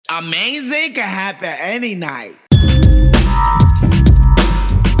amazing can happen any night.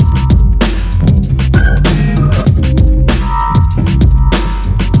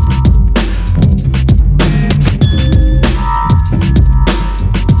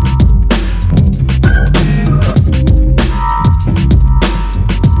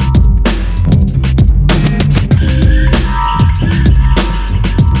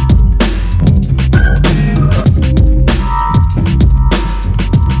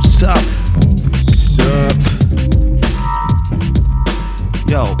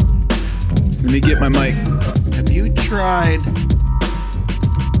 Let me get my mic. Have you tried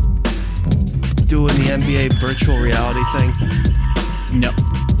doing the NBA virtual reality thing? No.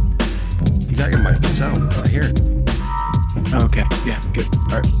 You got your mic sound. I hear it. Okay. Yeah, good.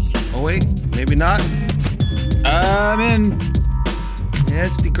 All right. Oh, wait. Maybe not. I'm in. Yeah,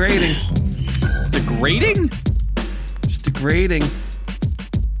 it's degrading. Degrading? It's degrading.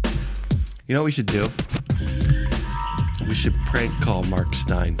 You know what we should do? We should prank call Mark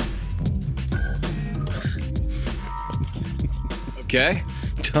Stein. Okay.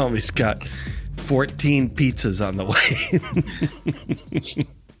 Tell him he's got 14 pizzas on the way.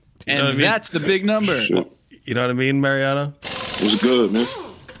 And that's the big number. Shit. You know what I mean, Mariano? What's good, man?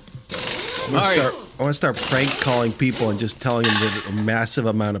 I want to start prank calling people and just telling them that a massive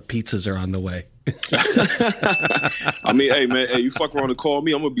amount of pizzas are on the way. I mean, hey, man, hey, you fuck around and call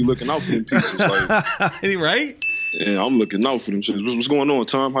me, I'm going to be looking out for them pieces. Like, right? Yeah, I'm looking out for them shit. What's going on,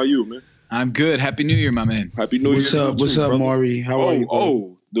 Tom? How you, man? I'm good. Happy New Year, my man. Happy New Year. What's up, Maury? How are you?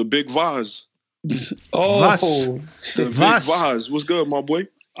 Oh, the big Vaz. Vas. The big Vaz. What's good, my boy?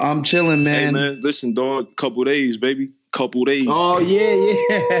 I'm chilling, man. Hey, man, listen, dog, couple days, baby. Couple days. Oh,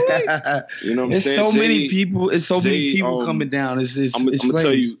 yeah. You know what I'm It's saying? so many Jay, people. It's so many people coming down. I'm gonna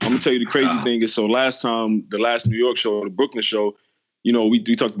tell you the crazy thing is, so last time, the last New York show, the Brooklyn show, you know, we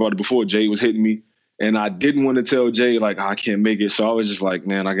talked about it before. Jay was hitting me, and I didn't want to tell Jay like I can't make it, so I was just like,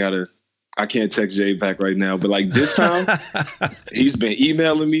 man, I can't text Jay back right now. But like this time, he's been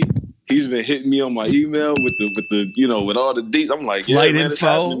emailing me. He's been hitting me on my email with the you know, with all the dates. I'm like, flight yeah, man, info. it's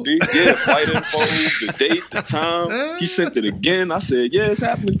happening, B. Yeah, flight info, the date, the time. He sent it again. I said, yeah, it's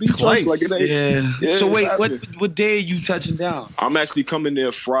happening, B. Twice. Like it ain't. Yeah, So wait, happening. what day are you touching down? I'm actually coming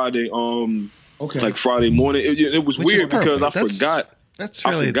there Friday. Okay. Like Friday morning. It was Which weird is perfect. because I forgot. That's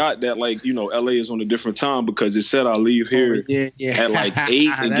really... I forgot that, like, you know, LA is on a different time because it said I leave here at like 8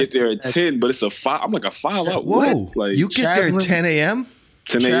 and get there at 10, but it's a 5. I'm like a 5 out. Whoa. Like, you get there at 10 a.m.?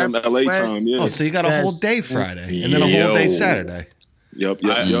 10 a.m. LA time, yeah. Oh, so you got a whole day Friday and then a whole day Saturday. Yep.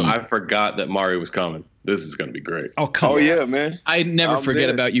 I forgot that Mario was coming. This is going to be great. Oh, come on. Oh, yeah, man. I never forget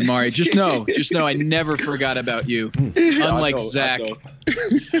about you, Mari. Just know I never forgot about you. Unlike Zach.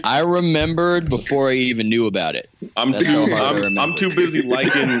 I remembered before I even knew about it. I'm too busy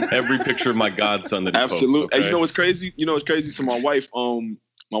liking every picture of my godson that he Absolutely. posts, okay? And you know what's crazy? So my wife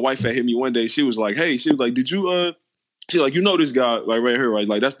had hit me one day. She was like, did you she's like, you know this guy like right here, right?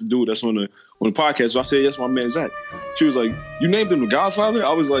 Like that's the dude that's on the podcast. So I said, yes, my man Zach. She was like, you named him the Godfather?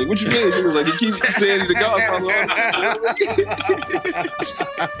 I was like, what you mean? She was like, he keeps saying he's the Godfather.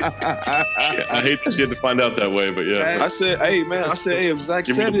 I hate that she had to find out that way, but yeah. I said, hey, if Zach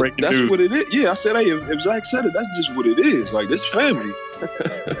Give me said the it, breaking that's news. what it is. Yeah, I said, hey, if Zach said it, that's just what it is. Like, this family.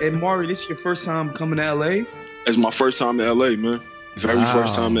 And Maury, this is your first time coming to LA? It's my first time in LA, man. Very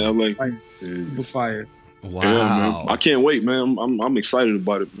first time in LA. Super fire. Wow. Yeah, man. I can't wait, man. I'm excited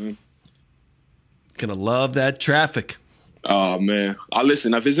about it, man. Gonna love that traffic. Oh, man.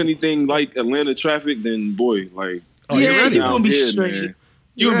 Listen, if it's anything like Atlanta traffic, then boy, like, You're down gonna be here, straight. man.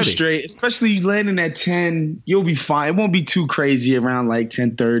 You'll be ready. straight, especially landing at 10. You'll be fine. It won't be too crazy around like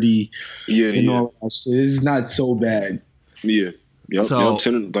 10:30. Yeah. All that shit. It's not so bad. Yeah. Yep. So-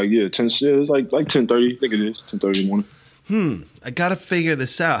 10, 10. Yeah, it's like 10:30. I think it is 10:30 in the morning. I gotta figure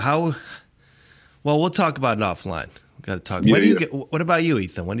this out. Well, we'll talk about it offline. We gotta talk. Yeah, When do you yeah. get? What about you,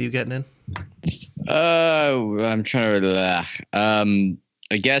 Ethan? When are you getting in? I'm trying to. I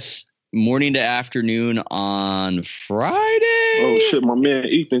guess morning to afternoon on Friday. Oh shit, my man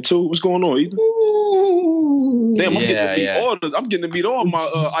Ethan too. What's going on, Ethan? Damn, I'm getting to meet all my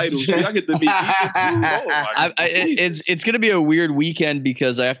idols. I get to meet Ethan too. Oh, It's going to be a weird weekend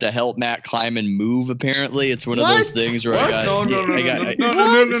because I have to help Matt Kleiman move. Apparently, it's one of those things where I got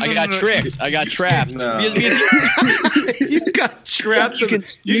tricked. I got trapped. No. You got trapped.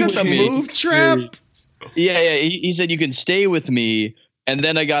 You got the move trap. Yeah. He said you can stay with me, and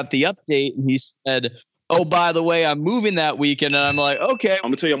then I got the update, and he said, "Oh, by the way, I'm moving that weekend," and I'm like, "Okay." I'm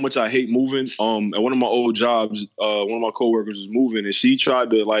gonna tell you how much I hate moving. At one of my old jobs, one of my coworkers was moving, and she tried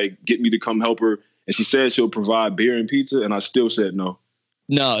to like get me to come help her, and she said she'll provide beer and pizza, and I still said no.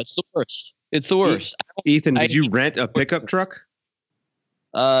 No, it's the worst. It's the worst. Ethan, did you rent a pickup truck?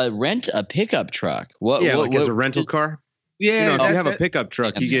 Rent a pickup truck? What? Yeah, what, like as a what- rental car. Yeah, If you have a pickup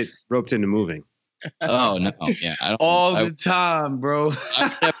truck, you Yes. get roped into moving. Oh no, yeah, I don't. all I, the time, bro.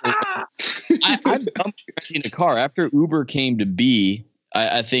 I'm done with renting a car after Uber came to be.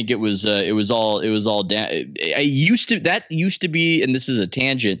 I think it was all down. That used to be, and this is a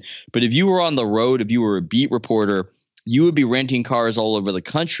tangent, but if you were on the road, if you were a beat reporter, you would be renting cars all over the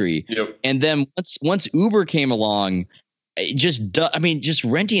country. Yep. And then once Uber came along, just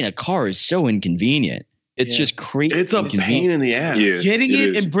renting a car is so inconvenient. It's just crazy. It's a pain in the ass. Yeah. Getting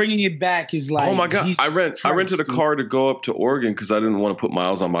it is. and bringing it back is like, Oh my god! Jesus I rented a Christ, car to go up to Oregon because I didn't want to put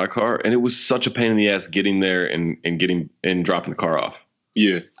miles on my car, and it was such a pain in the ass getting there and dropping the car off.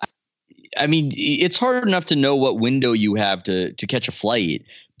 Yeah. I mean, it's hard enough to know what window you have to catch a flight,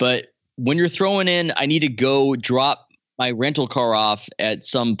 but when you're throwing in, I need to go drop my rental car off at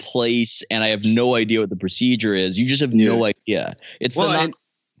some place, and I have no idea what the procedure is. You just have no idea.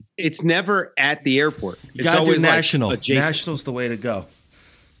 It's never at the airport. You gotta do always like national. adjacent. National's the way to go.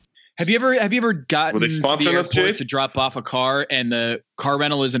 Have you ever gotten Were they to the sponsoring us, airport Jade? to drop off a car and the car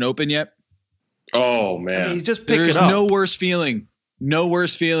rental isn't open yet? Oh I man! mean, you just pick There's it up. no worse feeling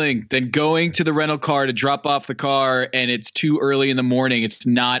than going to the rental car to drop off the car and it's too early in the morning. It's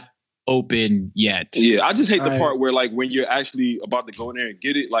not open yet. Yeah, I just hate the Right. part where like when you're actually about to go in there and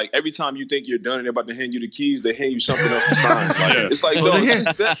get it, like every time you think you're done and they're about to hand you the keys, they hand you something else to sign. Like, Yeah. It's like, Well, no, here- can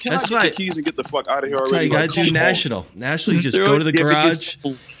I that's get why- the keys and get the fuck out of here That's why already? you gotta Like, do come on. national. National, you just They're go to always the giving garage.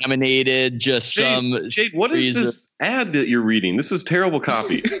 you laminated, just some. Jade, what is reason. this ad that you're reading? This is terrible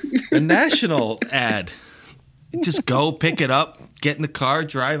copy. A national ad. You just go pick it up, get in the car,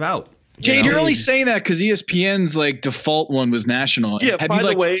 drive out. You Jade, know? you're only saying that because ESPN's like default one was national. Yeah, Have by you the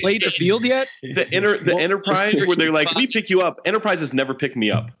like way- played the field yet? The Enterprise where they're like, we pick you up. Enterprise has never picked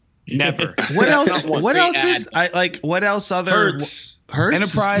me up. Never. What else? Not one. What else Great is I like? What else other Hurts. Hurts?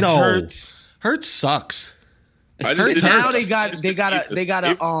 Enterprise No. hurts. Hurts sucks. I Hurts didn't- Now hurts. they got It's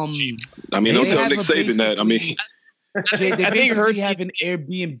cheap. I mean, don't They tell have Nick a Saban that. I mean, They I think basically Hurts- have an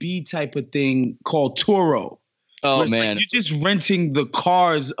Airbnb type of thing called Turo. Oh where it's like man, you're just renting the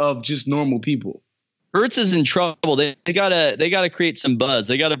cars of just normal people. Hertz is in trouble. They gotta create some buzz.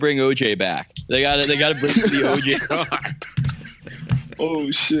 They gotta bring OJ back. They gotta bring the OJ car. oh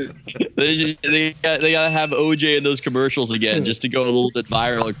shit. They gotta have OJ in those commercials again, just to go a little bit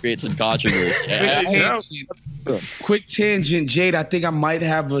viral and create some controversy. Quick tangent, Jade. I think I might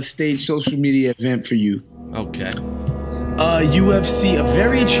have a stage social media event for you. Okay. UFC, a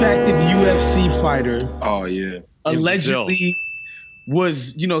very attractive UFC fighter, Oh yeah. allegedly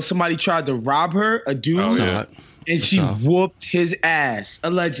was, somebody tried to rob her, a dude, Oh, Saw yeah. it. and she saw. whooped his ass,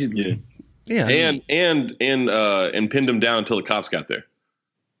 allegedly. Yeah. Yeah. I mean, And pinned him down until the cops got there.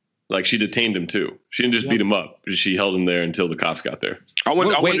 Like she detained him too. She didn't just beat him up. She held him there until the cops got there. I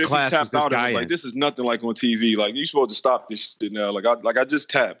wonder What weight if he class was tapped this out and guy was in? like, this is nothing like on TV. Like, you're supposed to stop this shit now. I just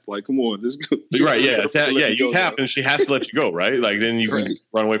tapped. Like, come on. This Right? Yeah. Let me You go, tap and she has to let you go. Right? Like then you can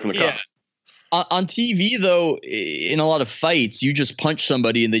run away from the Yeah. cops. On TV though, in a lot of fights, you just punch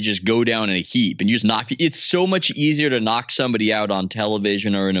somebody and they just go down in a heap, and you just knock. It's so much easier to knock somebody out on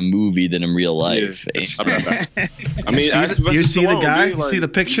television or in a movie than in real life. I'll be right back. I mean, you see the guy? You see the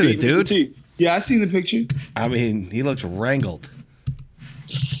picture of the dude? T. Yeah, I seen the picture. I mean, he looks wrangled.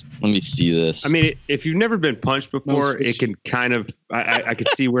 Let me see this. I mean, if you've never been punched before, No, it can kind of. I could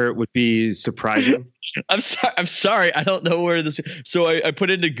see where it would be surprising. I'm sorry. I don't know where this. So I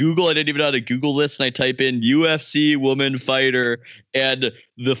put into Google. I didn't even know how to Google this, and I type in UFC woman fighter, and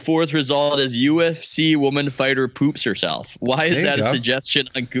the fourth result is UFC woman fighter poops herself. Why is There you that a go. suggestion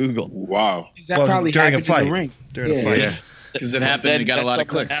on Google? Wow. That Well, probably during a happened in fight. the ring. During a Yeah. fight. Yeah. Because it happened. That- It got a that's lot of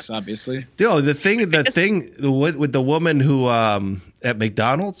something that clicks, obviously. The thing with the woman who at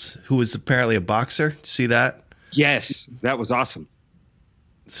McDonald's who was apparently a boxer. See that? Yes, that was awesome.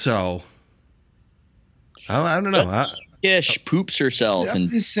 So I don't know. Ish poops herself I'm in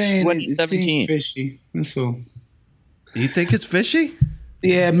just saying, it seems 2017. fishy. That's all. You think it's fishy?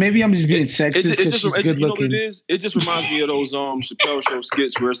 Yeah, maybe I'm just being sexist It because she's good you know what looking. it is? It just reminds me of those Chappelle Show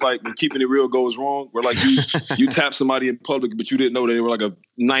skits where it's like when keeping it real goes wrong, where like you tap somebody in public, but you didn't know they were like a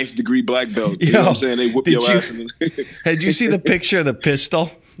 9th degree black belt. You know what I'm saying? They whoop did your you- ass. And Had you see the picture of the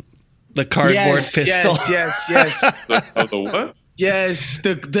pistol? The cardboard pistol? Yes. The what? Yes,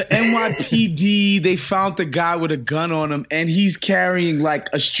 the NYPD, they found the guy with a gun on him, and he's carrying like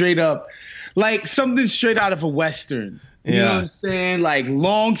a straight up, like something straight out of a Western. You know what I'm saying? Like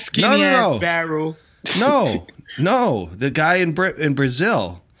long, skinny ass barrel. No. The guy in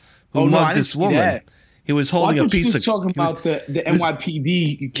Brazil who Oh, no, I mugged didn't this see woman. that. He was holding a piece of. Talking about the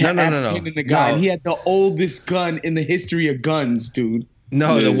NYPD. No. The guy. He had the oldest gun in the history of guns, dude.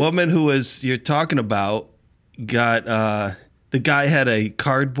 No, the woman who you're talking about got the guy had a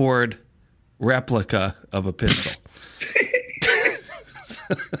cardboard replica of a pistol.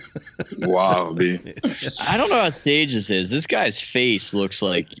 Wow, B. I don't know how stage this is. This guy's face looks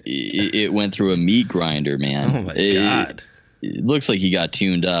like it went through a meat grinder, man. Oh my God. It looks like he got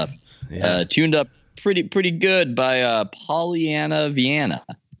tuned up. Yeah. Tuned up pretty good by Pollyanna Vienna.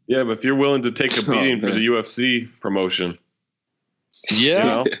 Yeah, but if you're willing to take a beating for the UFC promotion,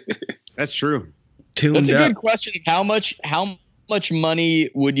 yeah, that's true. That's a good question. How much money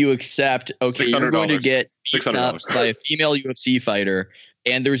would you accept? Okay, you're going to get beaten up by a female UFC fighter,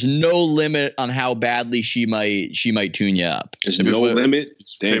 and there's no limit on how badly she might tune you up. There's no limit.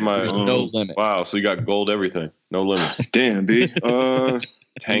 Damn, there's no limit. Wow, so you got gold everything. No limit. Damn, B.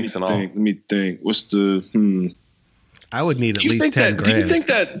 Tanks and all. Let me think. What's the I would need at least 10 grand. Do you think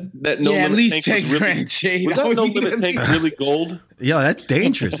that no limit at least tank 10 was grand, really, Jade. was that no limit tank really gold? Yeah, that's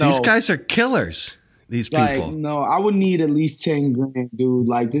dangerous. These guys are killers. These people. Like, no, I would need at least 10 grand, dude.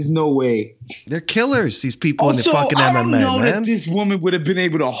 Like, there's no way. They're killers. These people Also, in the fucking MMA, I don't know man. that this woman would have been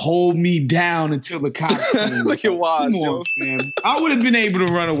able to hold me down until the cops came. Look at Waz, yo. Man. I would have been able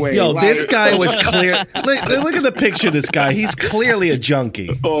to run away. Yo, like, this guy was clear. Look at the picture of this guy. He's clearly a junkie.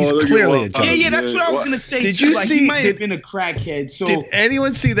 He's clearly a junkie. Yeah, that's what I was gonna say. Did too. you like, see? He might have been a crackhead. So did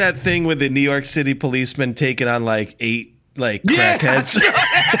anyone see that thing with the New York City policeman taking on like 8 crackheads?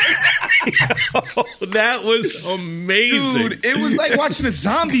 Yo, that was amazing, dude. It was like watching a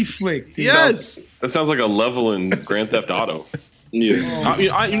zombie flick. Yes, that sounds like a level in Grand Theft Auto. Yeah,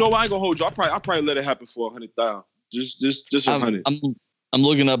 you know what? I ain't gonna hold you. I probably let it happen for 100,000. Just 100. I'm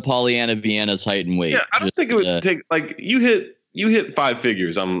looking up Pollyanna Vienna's height and weight. Yeah, I don't think it would take like you hit 5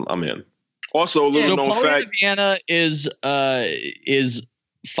 figures. I'm in. Also, a little known Pollyanna fact. Vienna is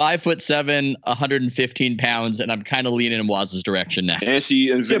 5'7", 115 pounds, and I'm kind of leaning in Waz's direction now. And she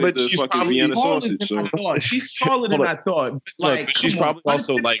invented the fucking Vienna sausage. So. She's taller than I thought. But she's probably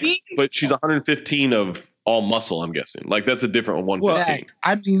also but she's 115 of all muscle. I'm guessing. Like that's a different 115.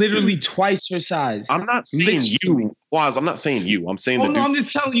 I'm literally twice her size. I'm not saying you, Waz. I'm not saying you. I'm saying I'm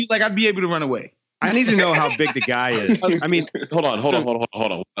just telling you. Like I'd be able to run away. I need to know how big the guy is. I mean, hold on.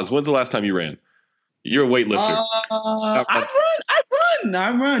 Waz, when's the last time you ran? You're a weightlifter. I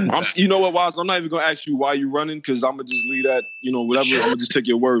run. You know what, Waz? I'm not even gonna ask you why you running because I'm gonna just leave that. Whatever. I'm gonna just take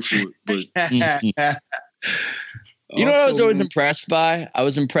your word for it. But you know what I was always impressed by? I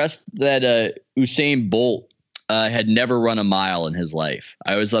was impressed that Usain Bolt had never run a mile in his life.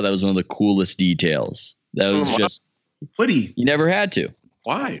 I always thought that was one of the coolest details. That was just would he? You never had to.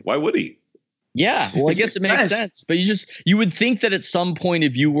 Why? Why would he? Yeah, well, I guess it makes sense. But you would think that at some point,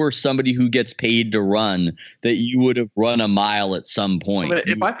 if you were somebody who gets paid to run, that you would have run a mile at some point. But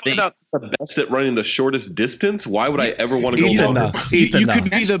if I find out the best at running the shortest distance, why would I ever want to go longer? You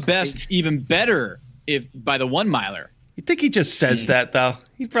could be the best, even better, if by the 1 miler. You think he just says that though?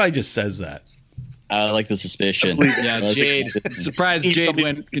 He probably just says that. I like the suspicion. Yeah, Jade. Surprised Jade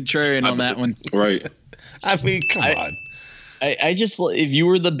went contrarian on that one. Right. I mean, come on. I just, if you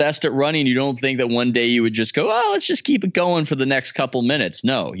were the best at running, you don't think that one day you would just go, oh, let's just keep it going for the next couple minutes.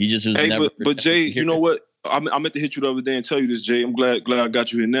 No, he just was never. But Jay, you know what? I meant to hit you the other day and tell you this, Jay. I'm glad I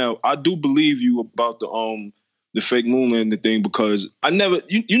got you here now. I do believe you about the fake moon landing thing because I never,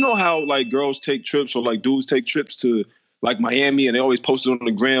 you know how like girls take trips or like dudes take trips to like Miami and they always post it on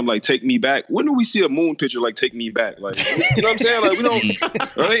the gram like take me back. When do we see a moon picture like take me back? Like you know what I'm saying? Like we don't.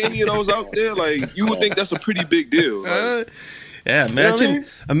 Are there any of those out there? Like you would think that's a pretty big deal. Like, yeah, imagine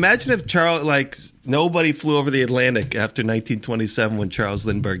if Charles like nobody flew over the Atlantic after 1927 when Charles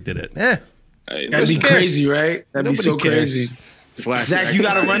Lindbergh did it. That'd be crazy, right? That'd be so crazy. Zach, you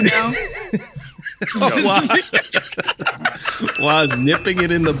got to run now. Was nipping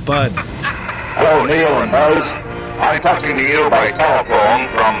it in the bud. Hello, Neil and Buzz. I'm talking to you by telephone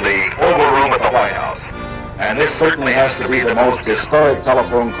from the Oval Room at the White House. And this certainly has to be the most historic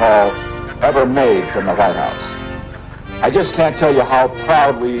telephone call ever made from the White House. I just can't tell you how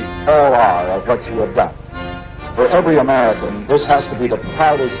proud we all are of what you have done. For every American, this has to be the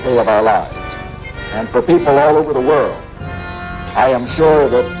proudest day of our lives. And for people all over the world, I am sure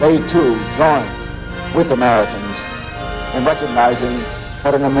that they too join with Americans in recognizing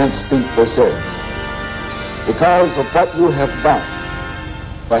what an immense feat this is. Because of what you have done,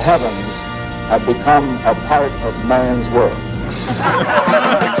 the heavens have become a part of man's world.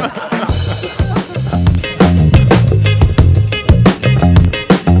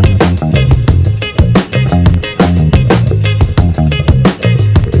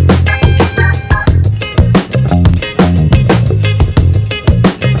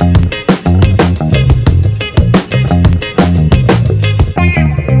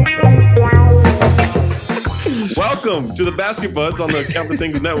 to the Basket Buds on the Count the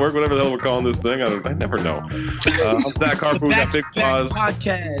Things Network, whatever the hell we're calling this thing. I never know. I'm Zach Harper. We got Big Pause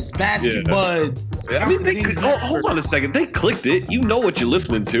podcast, Basket Buds. I mean, hold on a second. They clicked it. You know what you're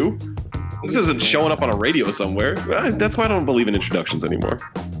listening to. This isn't showing up on a radio somewhere. That's why I don't believe in introductions anymore.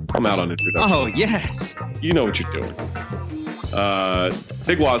 I'm out on introductions. Oh, yes. You know what you're doing.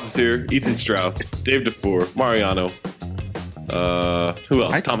 Big Waz is here. Ethan Strauss, Dave DeFore, Mariano. Who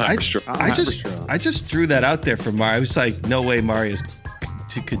else? Tom Haverstraw. I just threw that out there for Mario. I was like, no way Marius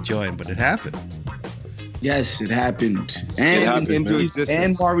could join, but it happened. Yes, it happened. And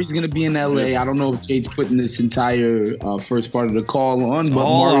Mari's going to be in LA. I don't know if Jade's putting this entire first part of the call on, but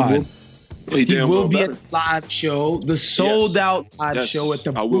Mari will be at the live show, the sold out live show at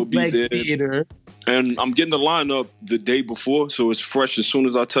the Bootleg Theater. And I'm getting the lineup the day before, so it's fresh as soon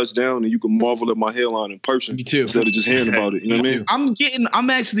as I touch down, and you can marvel at my hairline in person. Me too. Instead of just hearing about it. You know what I mean?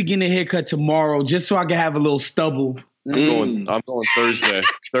 I'm actually getting a haircut tomorrow just so I can have a little stubble. I'm going Thursday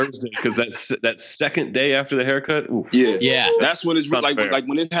because that second day after the haircut. Oof. Yeah. That's when it's like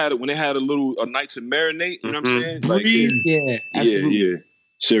when it had a night to marinate. You know what I'm saying? Like, absolutely.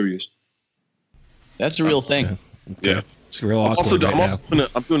 Serious. That's a real thing. Yeah. It's real awkward. I'm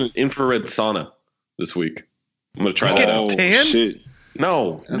doing an infrared sauna this week. I'm gonna try that out. Tan? Shit.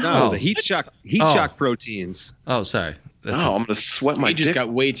 No, the heat shock proteins. Oh, sorry. I'm gonna sweat my. You just got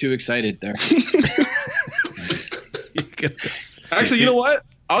way too excited there. Actually, you know what?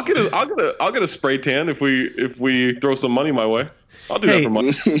 I'll get a spray tan if we throw some money my way. I'll do that for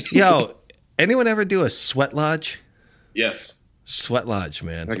money. Yo, anyone ever do a sweat lodge? Yes. Sweat lodge,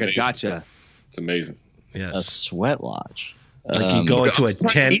 man. Okay, gotcha. It's amazing. Yes. A sweat lodge. Like you go into a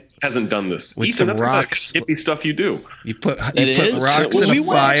tent. Ethan hasn't done this. With Ethan, some that's rocks. hippie stuff you do. You put rocks in a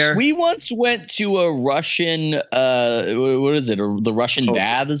fire. We once went to a Russian, what is it? The Russian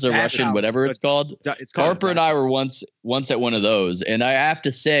baths or Russian house. whatever it's called. Harper and I were once at one of those, and I have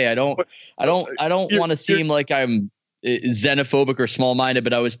to say I don't want to seem like I'm xenophobic or small-minded,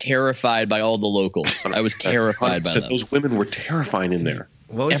 but I was terrified by all the locals. I was terrified by them. Those women were terrifying in there.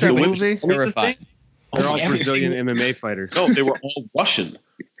 What was that movie? Terrifying. They're all Brazilian MMA fighters. No, they were all Russian.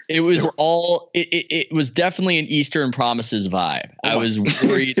 It was it was definitely an Eastern Promises vibe. I was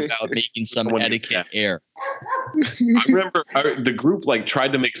worried about making some etiquette error. I remember the group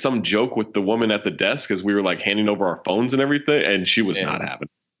tried to make some joke with the woman at the desk as we were handing over our phones and everything, and she was not having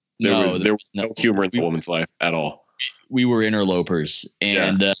it. There was no humor in the woman's life at all. We were interlopers,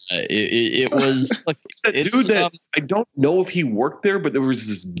 and it was I don't know if he worked there, but there was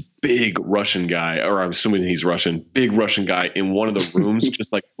this big Russian guy, or I'm assuming he's Russian, big Russian guy in one of the rooms,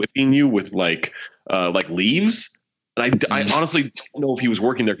 just whipping you with leaves. And I honestly don't know if he was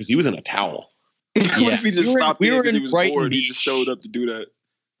working there because he was in a towel. What if he just stopped there because he was Brighton bored? Beach. He just showed up to do that.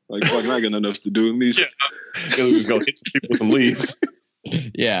 I got nothing else to do. Go hit some people with some leaves.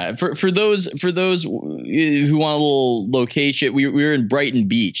 Yeah, for those who want a little location, we were in Brighton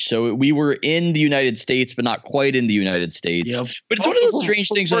Beach, so we were in the United States, but not quite in the United States. Yep. But it's one of those strange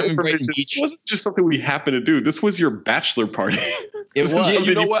things when I'm in Brighton Beach. It wasn't just something we happened to do. This was your bachelor party. It was.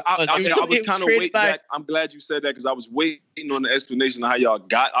 You know what? I was kind of waiting back. I'm glad you said that because I was waiting on the explanation of how y'all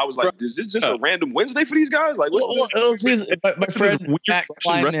got. I was like, is this just a random Wednesday for these guys? What's this? My friend Matt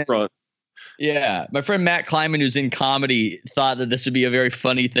Kleiman. Yeah, my friend Matt Kleiman, who's in comedy, thought that this would be a very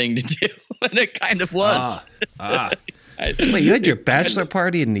funny thing to do, and it kind of was. Wait, you had your bachelor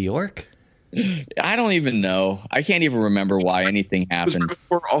party in New York? I don't even know. I can't even remember why anything happened. It was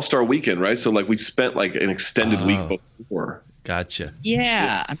before All-Star Weekend, right? So we spent an extended week before. Gotcha.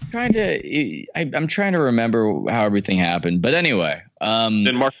 Yeah, I'm trying to remember how everything happened. But anyway,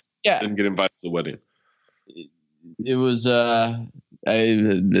 then Mark didn't get invited to the wedding. It was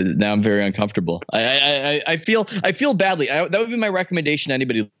now I'm very uncomfortable. I feel badly. That would be my recommendation to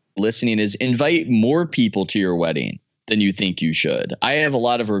anybody listening: is invite more people to your wedding than you think you should. I have a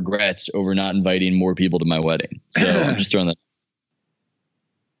lot of regrets over not inviting more people to my wedding. So I'm just throwing that.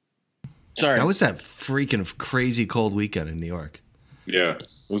 Sorry. How was that freaking crazy cold weekend in New York? Yeah,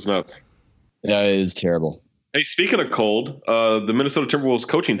 it was nuts. Yeah, it was terrible. Hey, speaking of cold, the Minnesota Timberwolves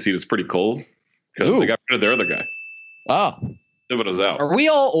coaching seat is pretty cold because they got rid of their other guy. Oh. Thibodeau's out. Are we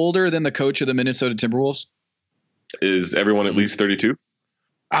all older than the coach of the Minnesota Timberwolves? Is everyone at least 32?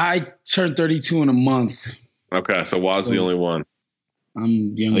 I turned 32 in a month. Okay, so Waz the only one.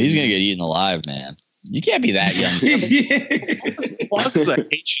 I'm young. Oh, he's gonna get eaten alive, man. You can't be that young. Waz is a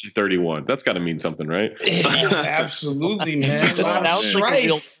Haitian 31. That's got to mean something, right? Absolutely, man. A lot of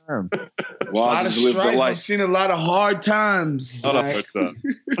strife. A lot of strife. I've seen a lot of hard times. I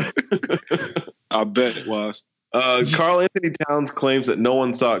bet, Waz. Karl Anthony Towns claims that no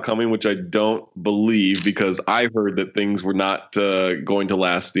one saw it coming, which I don't believe because I heard that things were not going to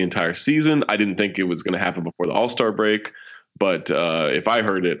last the entire season. I didn't think it was going to happen before the All-Star break, but if I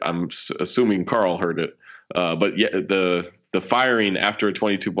heard it, I'm assuming Karl heard it. But yeah, the firing after a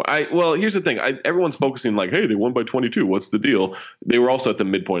 22 point. Well, here's the thing. Everyone's focusing like, hey, they won by 22. What's the deal? They were also at the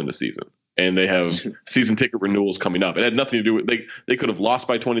midpoint of the season. And they have season ticket renewals coming up. It had nothing to do with they could have lost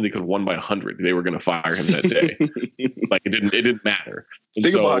by 20. They could have won by 100. They were going to fire him that day. Like it didn't matter. And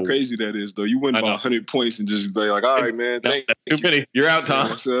Think about how crazy that is, though. You win by 100 points and just like, all right, man. That's too many. You're out, Tom.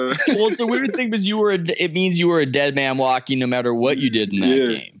 Well, it's a weird thing because it means you were a dead man walking no matter what you did in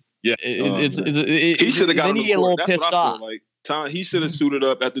that game. Yeah, he should have got on the court. That's what I feel like. Tom, he should have suited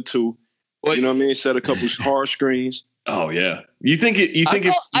up at the 2. You know what I mean? Set a couple hard screens. Oh yeah. You think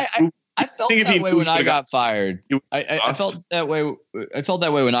I felt that way when I got fired. I felt that way. I felt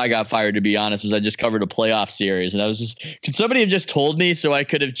that way when I got fired. To be honest, was I just covered a playoff series, and I was just. Could somebody have just told me so I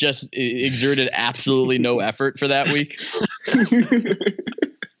could have just exerted absolutely no effort for that week?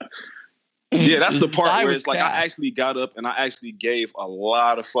 Yeah, that's the part where it's like I actually got up and I actually gave a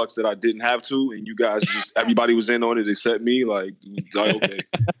lot of fucks that I didn't have to, and you guys just everybody was in on it except me. Like okay.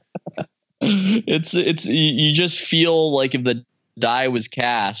 It's you just feel like if the die was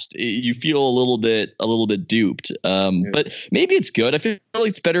cast, you feel a little bit duped. But maybe it's good. I feel like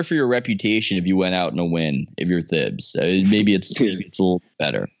it's better for your reputation if you went out in a win. If you're Thibs, maybe it's a little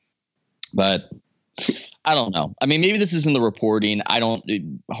better. But I don't know. I mean, maybe this isn't the reporting.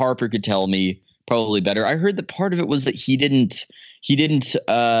 Harper could tell me probably better. I heard that part of it was that he didn't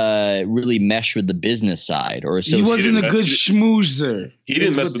really mesh with the business side or he wasn't a good schmoozer. He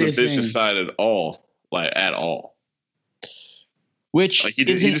didn't mess with the business side at all, like at all. Which he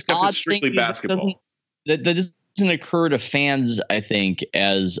just kept it strictly basketball. That doesn't occur to fans, I think,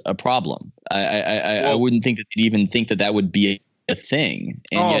 as a problem. I wouldn't think that they'd even think that would be a thing,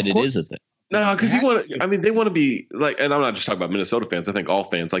 and yet it is a thing. No, because they want to be like, and I'm not just talking about Minnesota fans. I think all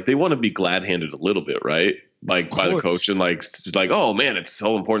fans, like, they want to be glad-handed a little bit, right? Like by the coach, and like, oh man, it's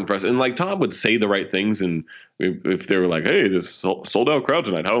so important for us. And like Tom would say the right things, and if they were like, hey, this sold out crowd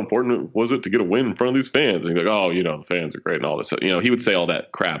tonight, how important was it to get a win in front of these fans? And he's like, oh, the fans are great and all this. He would say all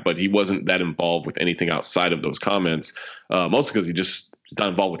that crap, but he wasn't that involved with anything outside of those comments. Mostly because he's not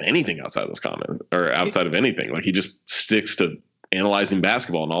involved with anything outside of those comments or outside of anything. Like he just sticks to analyzing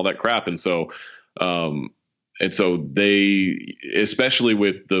basketball and all that crap. And so they, especially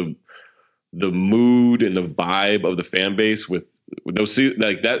with the mood and the vibe of the fan base with those,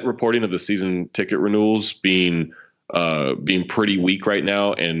 like that reporting of the season ticket renewals being pretty weak right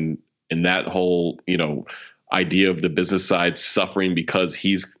now. And that whole, idea of the business side suffering because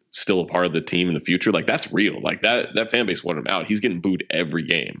he's still a part of the team in the future. Like that's real. Like that fan base wanted him out. He's getting booed every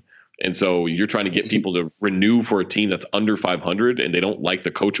game. And so you're trying to get people to renew for a team that's under 500 and they don't like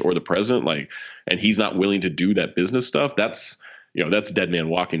the coach or the president, and he's not willing to do that business stuff. That's dead man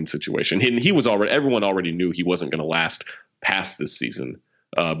walking situation. And everyone already knew he wasn't going to last past this season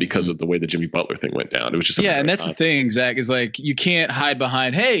because of the way the Jimmy Butler thing went down. It was just and that's the thing, Zach, is like you can't hide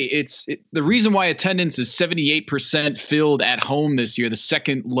behind, hey, the reason why attendance is 78% filled at home this year, the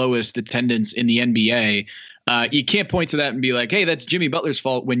second lowest attendance in the NBA. You can't point to that and be like, hey, that's Jimmy Butler's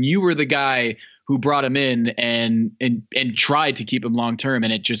fault when you were the guy who brought him in and tried to keep him long term,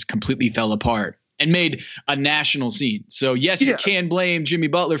 and it just completely fell apart and made a national scene. So yes, you can blame Jimmy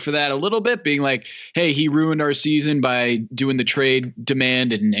Butler for that a little bit, being like, hey, he ruined our season by doing the trade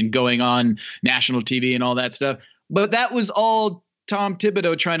demand and going on national TV and all that stuff. But that was all Tom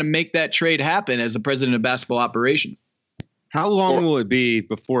Thibodeau trying to make that trade happen as the president of basketball operations. How long will it be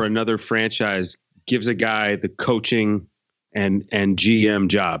before another franchise gives a guy the coaching and GM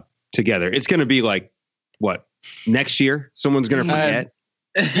job together? It's going to be like, what, next year? Someone's going to forget.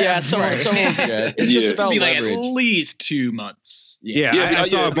 Someone forget. It's just about like at least 2 months. I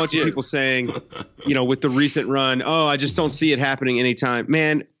saw a bunch of people saying, with the recent run, I just don't see it happening anytime.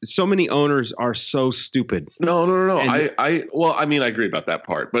 Man, so many owners are so stupid. No. And I agree about that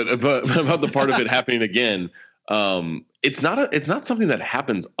part, but about the part of it happening again, it's not something that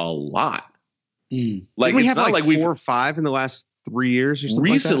happens a lot. Like we have like 4 or 5 in the last 3 years or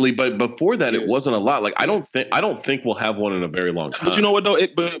something recently, like that? But before that, it wasn't a lot. Like I don't think we'll have one in a very long time. But you know what though?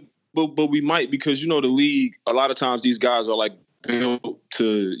 But we might, because the league, a lot of times these guys are like built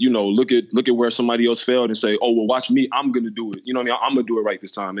to look at where somebody else failed and say, oh well, watch me, I'm gonna do it. You know what I mean? I'm gonna do it right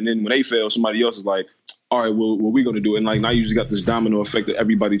this time. And then when they fail, somebody else is like, all right, well we're gonna do it. And like now you just got this domino effect of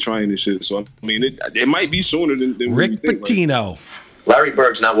everybody trying this shit. So I mean, it might be sooner than Rick Pitino. Larry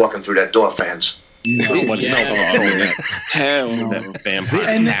Bird's not walking through that door, fans. Hell no. Vampire.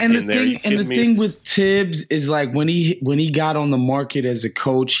 And the thing with Thibs is like when he got on the market as a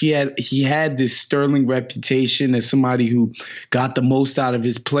coach, he had this sterling reputation as somebody who got the most out of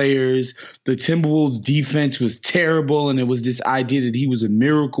his players. The Timberwolves defense was terrible, and it was this idea that he was a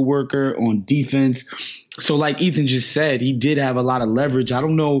miracle worker on defense. So like Ethan just said, he did have a lot of leverage. I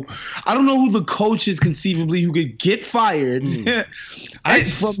don't know who the coach is conceivably who could get fired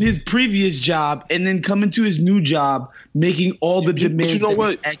from his previous job and then come into his new job making all the demands that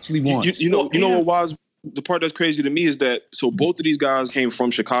he actually wants. You know what was the part that's crazy to me is that so both of these guys came from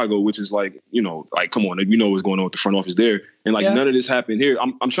Chicago, which is like, come on, you know what's going on with the front office there. And none of this happened here.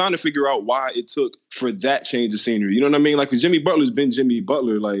 I'm trying to figure out why it took for that change of scenery. You know what I mean? Like, 'cause Jimmy Butler's been Jimmy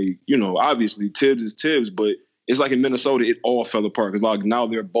Butler. Like, obviously Thibs is Thibs, but it's like in Minnesota, it all fell apart. 'Cause like now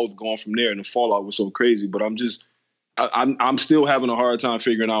they're both gone from there and the fallout was so crazy. But I'm still having a hard time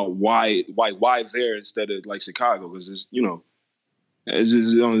figuring out why there instead of like Chicago. 'Cause it's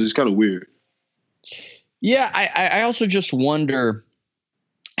just kind of weird. Yeah, I also just wonder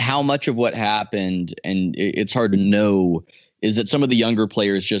how much of what happened, and it's hard to know, is that some of the younger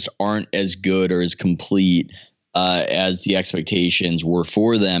players just aren't as good or as complete as the expectations were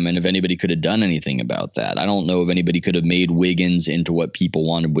for them, and if anybody could have done anything about that. I don't know if anybody could have made Wiggins into what people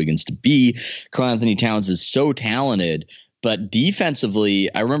wanted Wiggins to be. Karl-Anthony Towns is so talented, but defensively,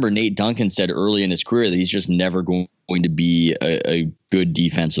 I remember Nate Duncan said early in his career that he's just never going to be a good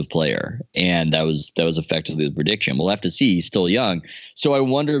defensive player. And that was effectively the prediction. We'll have to see. He's still young. So I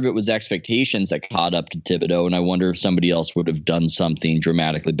wonder if it was expectations that caught up to Thibodeau, and I wonder if somebody else would have done something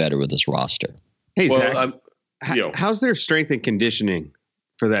dramatically better with this roster. Hey, Zach, how's their strength and conditioning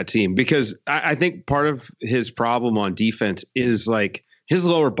for that team? Because I think part of his problem on defense is like his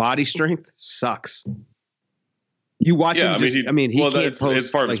lower body strength sucks. You watch him. He can't post.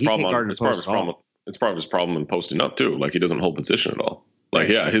 It's part of his problem. It's part of his problem in posting up too. Like he doesn't hold position at all. Like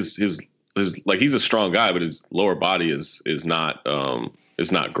his like he's a strong guy, but his lower body is not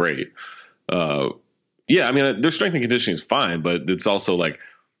great. Their strength and conditioning is fine, but it's also like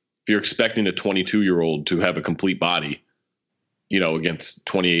if you're expecting a 22-year-old to have a complete body, against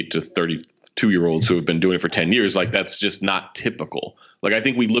 28 to 32-year-olds who have been doing it for 10 years, like that's just not typical. Like I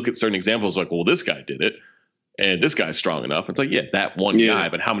think we look at certain examples like, well, this guy did it. And this guy's strong enough. It's like, that one guy,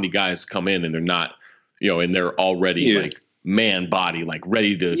 but how many guys come in and they're not, and they're already like man body, like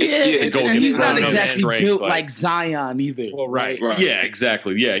ready to go. And he's not exactly built like Zion either. Well, right. Yeah,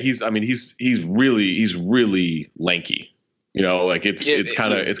 exactly. Yeah, he's really lanky. It's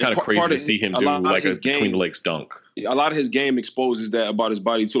kind of crazy to see him do like a between the legs dunk. A lot of his game exposes that about his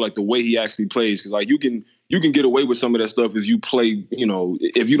body too, like the way he actually plays. Because like you can get away with some of that stuff if you play,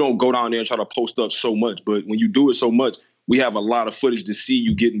 if you don't go down there and try to post up so much. But when you do it so much, we have a lot of footage to see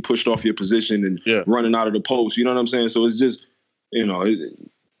you getting pushed off your position and running out of the post. You know what I'm saying? So it's just, I don't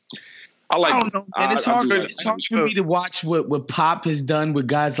know, man. It's hard for me to watch what Pop has done with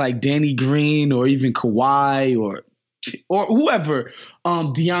guys like Danny Green or even Kawhi or whoever,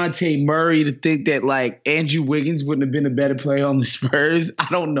 Dejounte Murray, to think that like Andrew Wiggins wouldn't have been a better player on the Spurs. I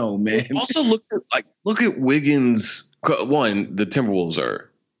don't know, man. Also look at Wiggins. One, the Timberwolves are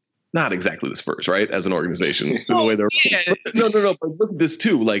not exactly the Spurs, right? As an organization, the way they're no. But look at this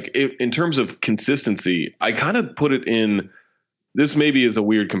too. Like in terms of consistency, I kind of put it in. This maybe is a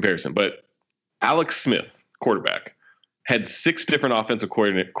weird comparison, but Alex Smith, quarterback, had 6 different offensive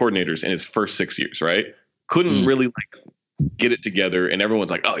coordinators in his first 6 years, right? Couldn't really like get it together, and everyone's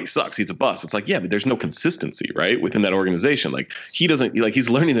like, "Oh, he sucks. He's a bust." It's like, yeah, but there's no consistency, right, within that organization. Like he doesn't like he's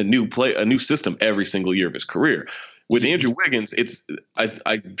learning a new system every single year of his career. With Andrew Wiggins,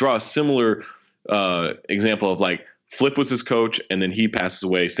 I draw a similar example of like Flip was his coach, and then he passes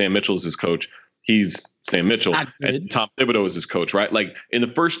away. Sam Mitchell is his coach. He's Sam Mitchell, and Tom Thibodeau is his coach, right? Like in the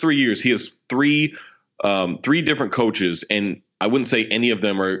first 3 years, he has three different coaches, and I wouldn't say any of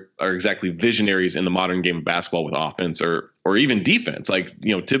them are exactly visionaries in the modern game of basketball with offense or even defense. Like,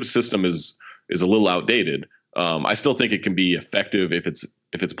 Thibs' system is a little outdated. I still think it can be effective if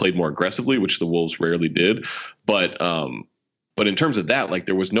it's played more aggressively, which the Wolves rarely did. But in terms of that, like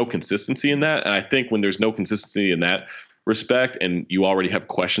there was no consistency in that. And I think when there's no consistency in that respect, and you already have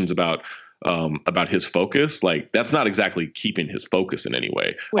questions about his focus, like that's not exactly keeping his focus in any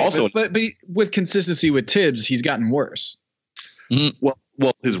way. But with consistency with Thibs, he's gotten worse. Mm-hmm.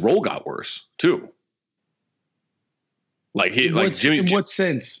 Well, his role got worse too. Like in what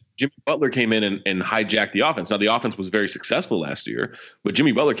sense? Jimmy Butler came in and hijacked the offense. Now the offense was very successful last year, but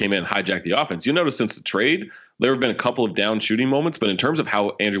Jimmy Butler came in and hijacked the offense. You notice since the trade, there have been a couple of down shooting moments, but in terms of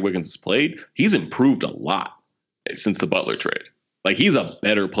how Andrew Wiggins has played, he's improved a lot since the Butler trade. Like, he's a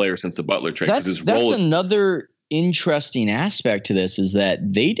better player since the Butler trade. That's another interesting aspect to this, is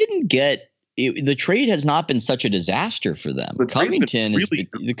that they didn't get the trade has not been such a disaster for them. Covington's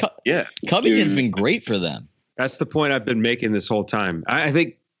been great for them. That's the point I've been making this whole time. I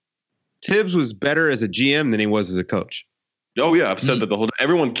think Thibs was better as a GM than he was as a coach. Oh yeah, I've said that the whole time.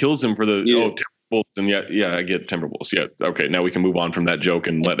 Everyone kills him for the Timberwolves, and yeah, I get Timberwolves. Yeah, okay, now we can move on from that joke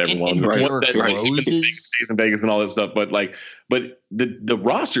and let everyone stays in Vegas and all that stuff. But the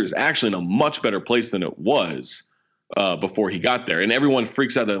roster is actually in a much better place than it was before he got there, and everyone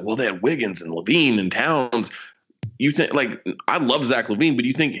freaks out that they had Wiggins and Levine and Towns. You think, like, I love Zach LaVine, but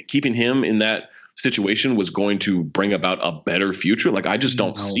you think keeping him in that situation was going to bring about a better future? Like, I just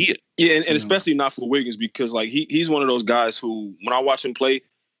don't see it. Yeah, and especially not for Wiggins, because like he's one of those guys who, when I watch him play,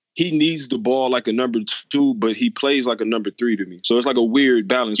 he needs the ball like a number 2, but he plays like a number 3 to me. So it's like a weird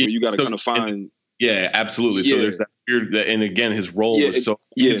balance where you got to kind of find. Yeah, absolutely. Yeah. So there's that weird, and again, his role was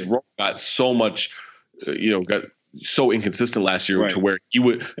his role got so much, got so inconsistent last year to where he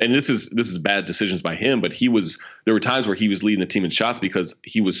would, and this is bad decisions by him, but there were times where he was leading the team in shots because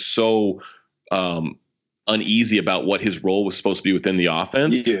he was so uneasy about what his role was supposed to be within the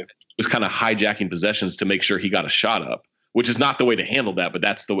offense. Yeah. He was kind of hijacking possessions to make sure he got a shot up, which is not the way to handle that. But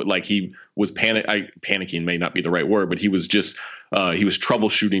that's he was panicking may not be the right word, but he was just he was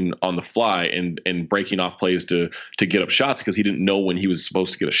troubleshooting on the fly and breaking off plays to get up shots because he didn't know when he was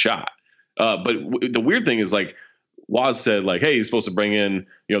supposed to get a shot. But the weird thing is, like, Waz said, like, hey, he's supposed to bring in,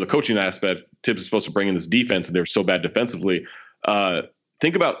 the coaching aspect. Thibs is supposed to bring in this defense, and they're so bad defensively.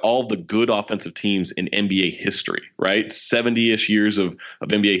 Think about all the good offensive teams in NBA history, right? 70-ish years of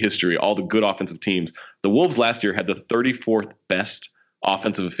NBA history, all the good offensive teams. The Wolves last year had the 34th best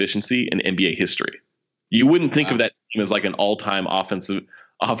offensive efficiency in NBA history. You wouldn't think of that team as like an all-time offensive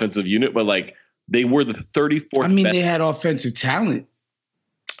unit, but like they were the 34th. I mean, best. They had offensive talent.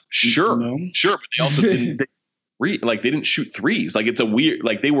 Sure, but they also didn't. They didn't shoot threes. Like, it's a weird.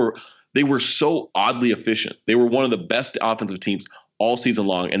 Like, they were so oddly efficient. They were one of the best offensive teams all season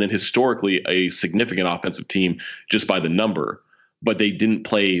long, and then historically a significant offensive team just by the number, but they didn't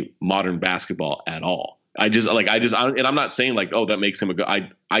play modern basketball at all. And I'm not saying like, oh, that makes him a good.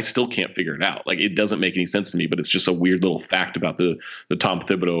 I still can't figure it out. Like, it doesn't make any sense to me, but it's just a weird little fact about the Tom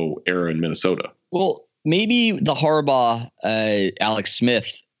Thibodeau era in Minnesota. Well, maybe the Harbaugh, Alex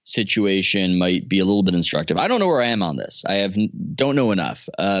Smith situation might be a little bit instructive. I don't know where I am on this. Don't know enough,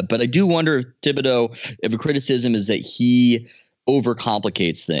 but I do wonder if a criticism is that he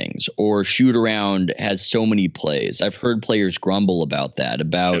overcomplicates things, or shoot around has so many plays. I've heard players grumble about that,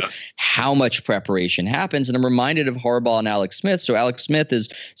 about how much preparation happens. And I'm reminded of Harbaugh and Alex Smith. So Alex Smith, as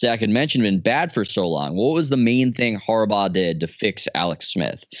Zach had mentioned, been bad for so long. What was the main thing Harbaugh did to fix Alex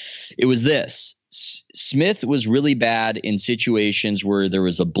Smith? It was this. Smith was really bad in situations where there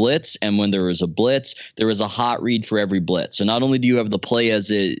was a blitz, and when there was a blitz, there was a hot read for every blitz. So not only do you have the play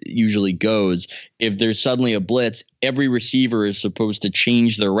as it usually goes, if there's suddenly a blitz, every receiver is supposed to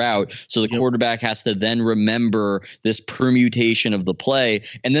change their route. So the quarterback has to then remember this permutation of the play.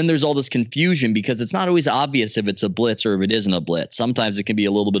 And then there's all this confusion because it's not always obvious if it's a blitz or if it isn't a blitz. Sometimes it can be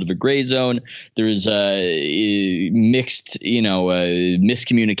a little bit of a gray zone. There's mixed,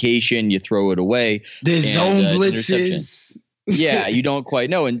 miscommunication. You throw it away. There's zone blitzes. Yeah, you don't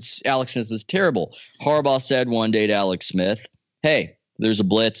quite know. And Alex Smith was terrible. Harbaugh said one day to Alex Smith, hey, there's a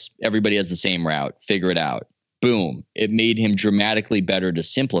blitz. Everybody has the same route. Figure it out. Boom. It made him dramatically better to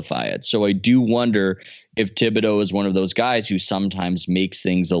simplify it. So I do wonder if Thibodeau is one of those guys who sometimes makes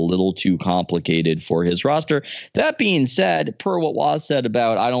things a little too complicated for his roster. That being said, per what Waz said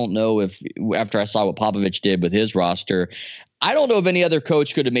about, I don't know if after I saw what Popovich did with his roster, I don't know if any other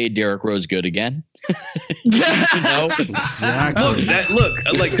coach could have made Derrick Rose good again. Exactly.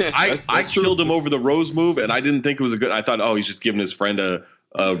 I killed him over the Rose move, and I didn't think it was a good. I thought, oh, he's just giving his friend a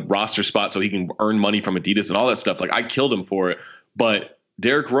roster spot so he can earn money from Adidas and all that stuff. Like, I killed him for it. But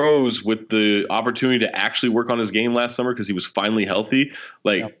Derrick Rose, with the opportunity to actually work on his game last summer because he was finally healthy,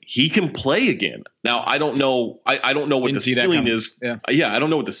 he can play again. Now, I don't know. I don't know what the ceiling is. I don't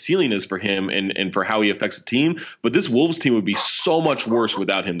know what the ceiling is for him and for how he affects the team. But this Wolves team would be so much worse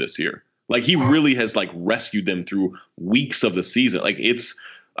without him this year. Like, he really has rescued them through weeks of the season. Like,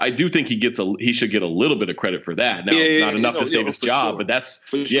 I do think he should get a little bit of credit for that. Now, not enough to save his job, but that's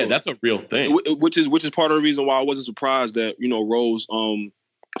a real thing. Which is part of the reason why I wasn't surprised that Rose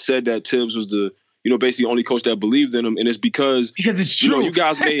said that Thibs was the basically only coach that believed in him, and it's because it's true. You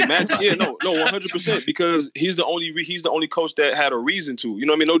guys made magic. 100%, because he's the only coach that had a reason to.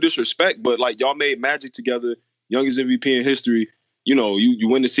 No disrespect, but like, y'all made magic together, youngest MVP in history. You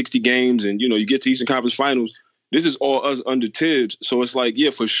win the 60 games, and you get to Eastern Conference Finals. this is all us under Thibs. So it's like,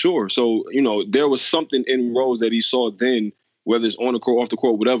 yeah, for sure. So, there was something in Rose that he saw then, whether it's on the court, off the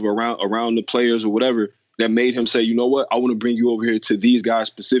court, whatever, around the players or whatever, that made him say, you know what, I want to bring you over here to these guys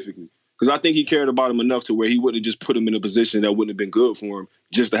specifically. Because I think he cared about him enough to where he wouldn't just put him in a position that wouldn't have been good for him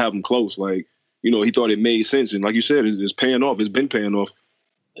just to have him close. Like, he thought it made sense. And like you said, it's paying off. It's been paying off.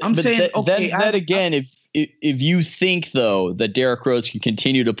 I'm saying, if you think, though, that Derrick Rose can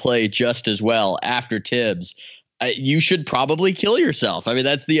continue to play just as well after Thibs, you should probably kill yourself. I mean,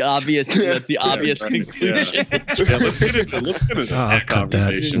 that's the obvious. That's the obvious conclusion. Yeah, let's get into that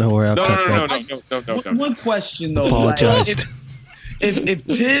conversation. No. One question though. Apologized. If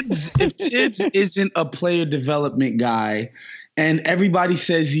Thibs isn't a player development guy, and everybody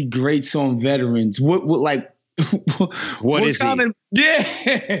says he grates on veterans, what is he?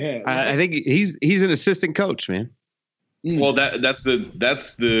 Yeah, I think he's an assistant coach, man. Well, that's the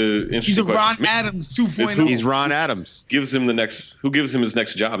interesting he's a Ron question. Adams 2.0. He's Ron Adams. Who gives him his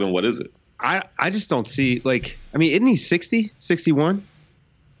next job, and what is it? I just don't see, isn't he 60, 61?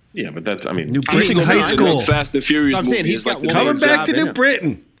 Yeah, but that's, New Britain High School. Fast and Furious I'm saying movie. he's got Coming back to New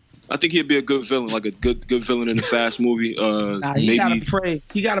Britain. I think he'd be a good villain, like a good villain in a Fast movie. He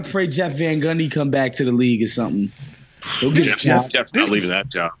gotta pray Jeff Van Gundy come back to the league or something. Jeff's not leaving that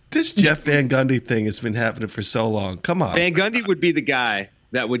job. This Jeff Van Gundy thing has been happening for so long. Come on. Van Gundy would be the guy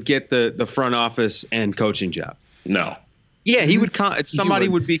that would get the front office and coaching job. No. Yeah, he would. Somebody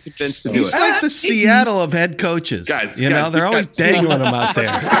would be convinced to do He's it. like the Seattle of head coaches. Guys, they're always dangling him out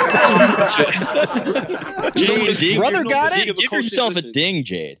there. Jade, brother got it. Give yourself a ding,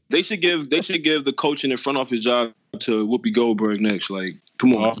 Jade. They should give the coaching in front office job to Whoopi Goldberg next. Like,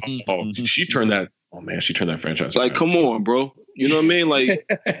 come on. She turned that franchise. Like, come on, bro. You know what I mean? Like,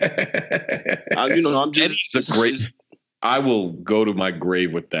 I'm just. Eddie's a great. I will go to my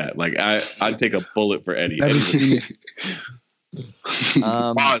grave with that. Like, I'd take a bullet for Eddie.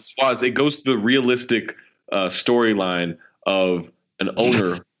 Waz, it goes to the realistic storyline of an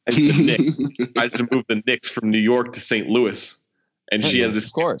owner and the Knicks tries to move the Knicks from New York to St. Louis. And she has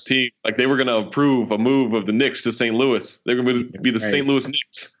this team. Like, they were going to approve a move of the Knicks to St. Louis. They're going to be the St. Louis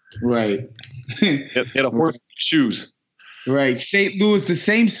Knicks. Right. Get a horse shoes. Right. St. Louis, the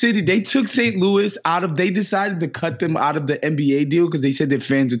same city. They took St. Louis they decided to cut them out of the NBA deal because they said their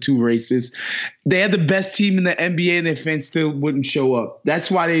fans are too racist. They had the best team in the NBA and their fans still wouldn't show up. That's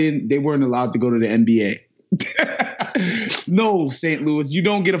why they weren't allowed to go to the NBA. No, St. Louis, you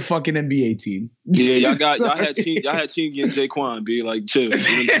don't get a fucking NBA team. Yeah, y'all had team getting Jaquan, be like, chill.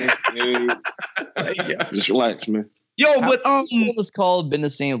 You know just relax, man. Yo, but it's called been to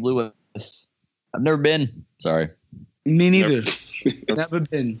St. Louis. I've never been. Sorry. Me neither. Never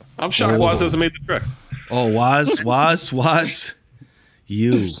been. I'm shocked Waz hasn't made the trek. Oh, Waz.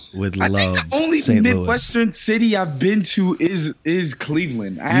 You would love I think the only St. Midwestern Louis. city I've been to is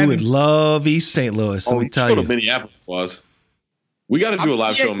Cleveland. You would love East St. Louis. Let me tell you. Go to Minneapolis, Waz. We got to do a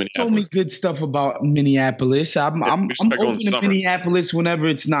live show in Minneapolis. Told me good stuff about Minneapolis. I'm open to Minneapolis whenever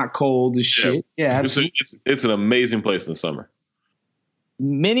it's not cold as shit. Yeah, it's an amazing place in the summer.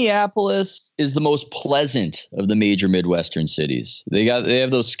 Minneapolis is the most pleasant of the major Midwestern cities. They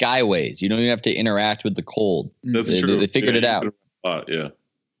have those skyways. You don't even have to interact with the cold. That's true. They figured it out. Yeah.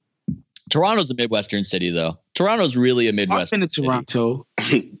 Toronto's a Midwestern city, though. Toronto's really a Midwestern. I've been to Toronto.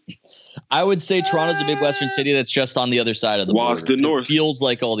 I would say Toronto's a Midwestern city that's just on the other side of the border. The north. It feels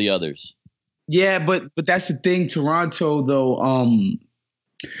like all the others. Yeah, but that's the thing. Toronto, though,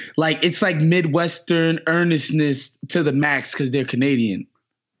 it's like Midwestern earnestness to the max because they're Canadian.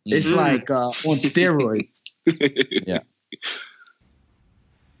 It's like on steroids. Yeah.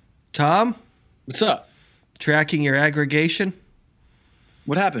 Tom? What's up? Tracking your aggregation?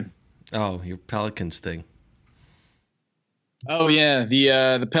 What happened? Oh, your Pelicans thing. Oh yeah,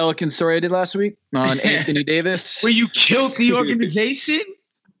 the Pelicans story I did last week on Anthony Davis. Where you killed the organization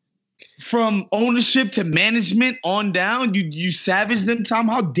from ownership to management on down. You savaged them, Tom.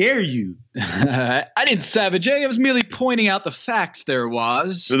 How dare you? I didn't savage. I was merely pointing out the facts. There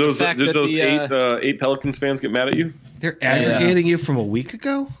was. Did those eight Pelicans fans get mad at you? They're aggregating you from a week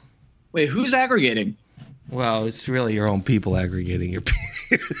ago? Wait, who's aggregating? Well, it's really your own people aggregating your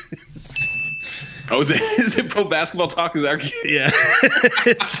peers. Oh, is it pro basketball talk? Is aggregating? Yeah.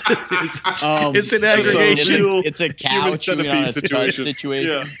 It's an aggregation. It's a couch on a situation.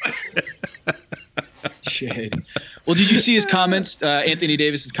 Yeah. Shit. Well, did you see his comments, Anthony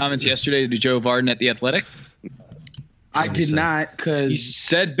Davis's comments yesterday to Joe Varden at The Athletic? I did not, because he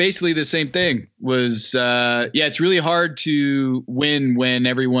said basically the same thing. Was it's really hard to win when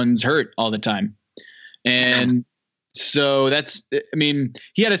everyone's hurt all the time. And So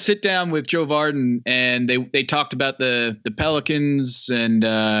he had a sit down with Joe Vardon, and they talked about the Pelicans and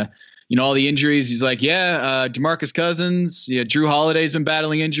all the injuries. He's like, DeMarcus Cousins, Drew Holiday's been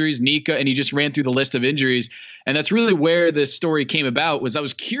battling injuries, Nika, and he just ran through the list of injuries. And that's really where this story came about. Was I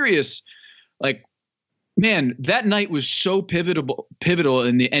was curious, like, man, that night was so pivotal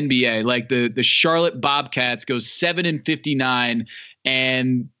in the NBA. Like the Charlotte Bobcats go 7-59.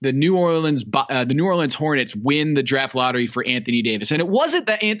 And the New Orleans Hornets win the draft lottery for Anthony Davis. And it wasn't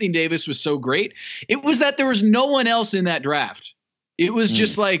that Anthony Davis was so great. It was that there was no one else in that draft. It was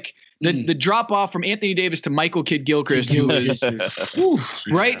just like the drop off from Anthony Davis to Michael Kidd-Gilchrist, who was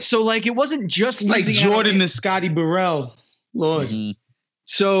right. So like it wasn't just like Jordan to Scotty Burrell. Lord. Mm-hmm.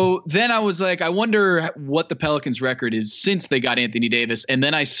 So then I was like, I wonder what the Pelicans record is since they got Anthony Davis. And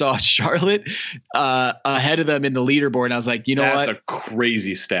then I saw Charlotte ahead of them in the leaderboard. And I was like, That's a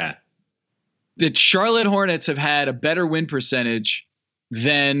crazy stat. The Charlotte Hornets have had a better win percentage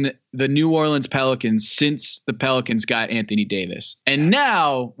than the New Orleans Pelicans since the Pelicans got Anthony Davis. And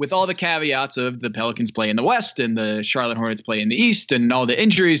now, with all the caveats of the Pelicans play in the West and the Charlotte Hornets play in the East and all the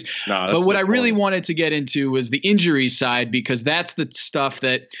injuries. But what I really wanted to get into was the injury side, because that's the stuff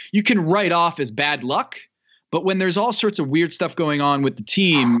that you can write off as bad luck. But when there's all sorts of weird stuff going on with the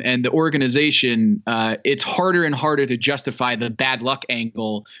team and the organization, it's harder and harder to justify the bad luck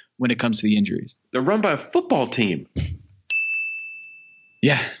angle when it comes to the injuries. They're run by a football team.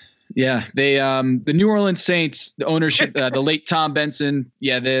 Yeah. They the New Orleans Saints, the ownership, the late Tom Benson.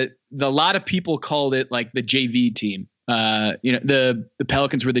 Yeah, the lot of people called it like the JV team. The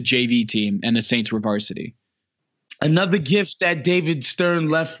Pelicans were the JV team and the Saints were varsity. Another gift that David Stern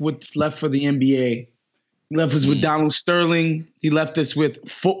left for the NBA. He left us with Donald Sterling. He left us with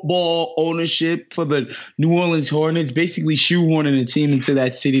football ownership for the New Orleans Hornets, basically shoehorning a team into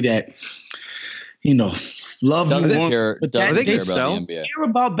that city that, doesn't care about the NBA. Care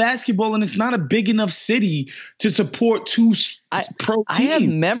about basketball, and it's not a big enough city to support two pro teams. I have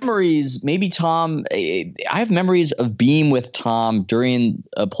memories. Maybe Tom. I have memories of being with Tom during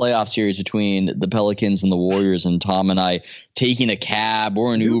a playoff series between the Pelicans and the Warriors, and Tom and I taking a cab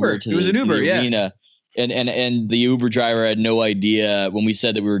or an Uber to the arena. And the Uber driver had no idea when we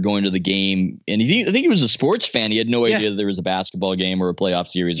said that we were going to the game. And I think he was a sports fan. He had no idea that there was a basketball game or a playoff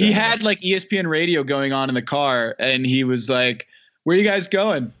series. He had like ESPN radio going on in the car. And he was like, "Where are you guys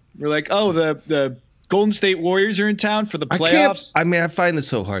going?" We're like, "Oh, the Golden State Warriors are in town for the playoffs." I find this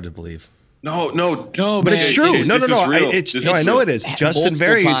so hard to believe. No, but it's true. No. I know it is. Justin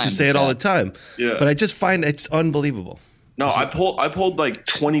Very used to say it all the time. Yeah. But I just find it's unbelievable. No, I pulled like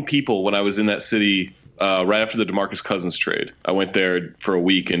 20 people when I was in that city. Right after the DeMarcus Cousins trade, I went there for a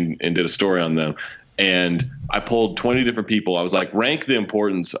week and did a story on them. And I pulled 20 different people. I was like, rank the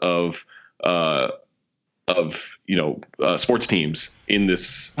importance of sports teams in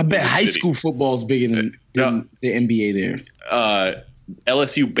this. I bet high city. School football is bigger than the NBA there.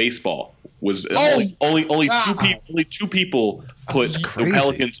 LSU baseball was only two people put the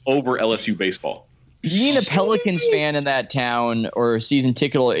Pelicans over LSU baseball. Being a Pelicans fan in that town or a season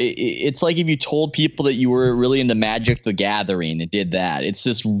ticket, it's like if you told people that you were really into Magic the Gathering and did that. It's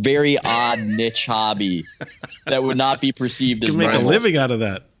this very odd niche hobby that would not be perceived as normal. Make a living out of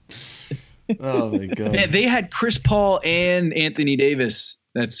that. Oh my god! Man, they had Chris Paul and Anthony Davis.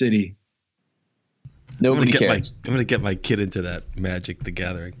 That city. Nobody cares. I'm gonna get my kid into that Magic the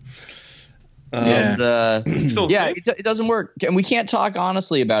Gathering. It doesn't work, and we can't talk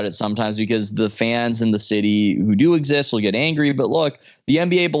honestly about it sometimes because the fans in the city who do exist will get angry. But look, the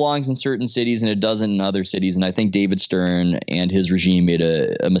NBA belongs in certain cities and it doesn't in other cities, and I think David Stern and his regime made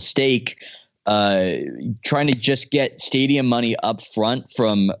a mistake trying to just get stadium money up front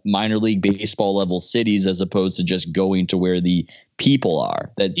from minor league baseball level cities as opposed to just going to where the people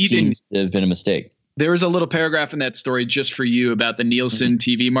are. That seems to have been a mistake. There was a little paragraph in that story just for you about the Nielsen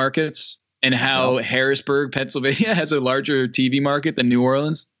TV markets. And how Harrisburg, Pennsylvania has a larger TV market than New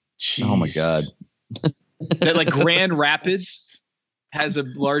Orleans. Jeez. Oh, my God. That like Grand Rapids has a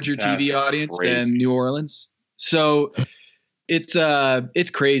larger TV audience than New Orleans. So it's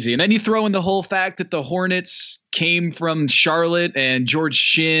crazy. And then you throw in the whole fact that the Hornets came from Charlotte and George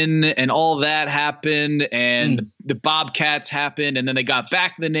Shinn and all that happened. And the Bobcats happened. And then they got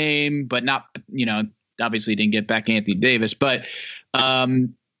back the name, but not, obviously didn't get back Anthony Davis. But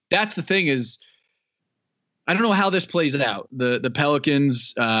that's the thing is, I don't know how this plays out. The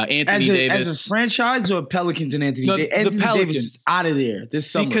Pelicans, Anthony Davis. As a franchise or Pelicans and Anthony Davis? Anthony the Pelicans. Davis is out of there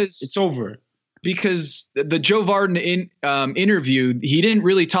this summer. Because it's over. Because the Joe Vardon interview, he didn't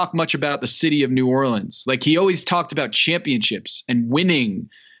really talk much about the city of New Orleans. Like he always talked about championships and winning.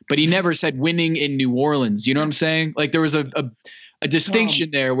 but he never said winning in New Orleans. You know what I'm saying? Like there was a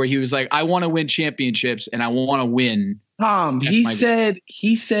distinction there where he was like, I want to win championships and I want to win. Tom, he said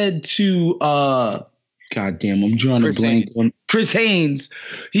to God damn, I'm drawing a blank on Chris Haynes.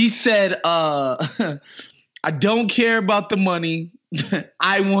 He said, I don't care about the money.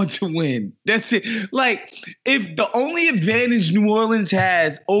 I want to win. That's it. Like, if the only advantage New Orleans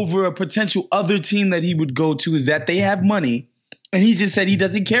has over a potential other team that he would go to is that they have money, and he just said he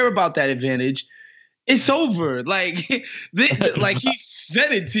doesn't care about that advantage, it's over. Like, like he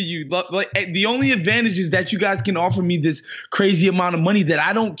said it to you. Like, the only advantage is that you guys can offer me this crazy amount of money that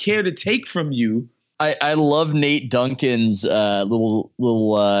I don't care to take from you. I love Nate Duncan's little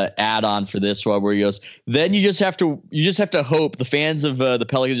add-on for this one where he goes, then you just have to hope the fans of the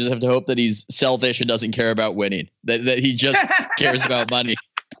Pelicans just have to hope that he's selfish and doesn't care about winning, that he just cares about money.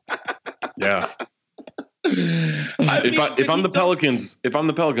 Yeah. If I'm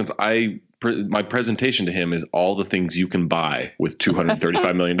the Pelicans, my presentation to him is all the things you can buy with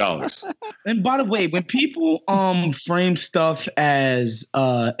 $235 million. And by the way, when people frame stuff as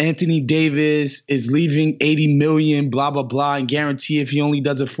Anthony Davis is leaving $80 million, blah blah blah, and guarantee if he only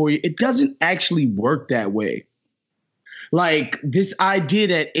does it for you, it doesn't actually work that way. Like this idea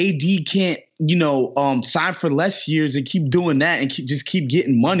that AD can't, sign for less years and keep doing that and just keep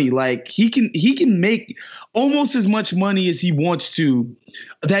getting money. Like he can make almost as much money as he wants to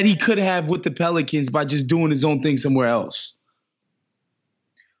that he could have with the Pelicans by just doing his own thing somewhere else.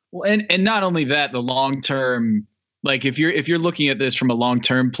 Well, and not only that, the long term, like if you're looking at this from a long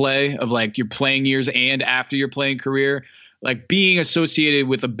term play of like your playing years and after your playing career, like being associated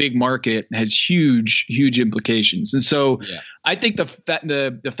with a big market has huge implications. And so I think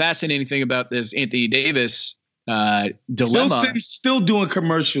the fascinating thing about this Anthony Davis dilemma, still doing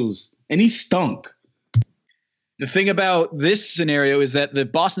commercials, and he stunk. The thing about this scenario is that the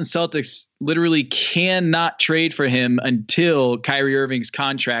Boston Celtics literally cannot trade for him until Kyrie Irving's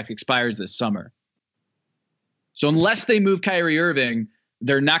contract expires this summer. So unless they move Kyrie Irving,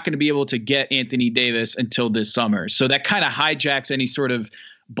 they're not going to be able to get Anthony Davis until this summer. So that kind of hijacks any sort of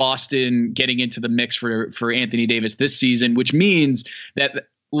Boston getting into the mix for Anthony Davis this season, which means that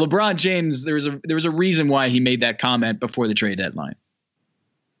LeBron James, there was a reason why he made that comment before the trade deadline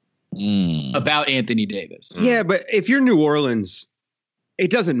about Anthony Davis. Yeah, but if you're New Orleans, it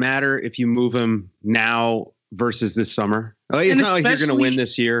doesn't matter if you move him now versus this summer. Like, it's not like you're going to win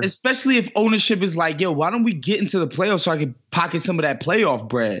this year. Especially if ownership is like, yo, why don't we get into the playoffs so I can pocket some of that playoff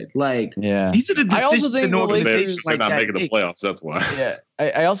bread? Like, these are the decisions. I also think they're not making the playoffs. That's why. Yeah,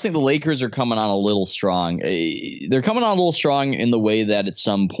 I also think the Lakers are coming on a little strong. They're coming on a little strong in the way that at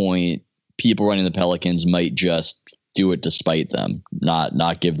some point people running the Pelicans might just do it despite them,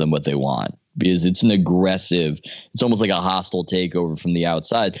 not give them what they want. Because it's an aggressive, it's almost like a hostile takeover from the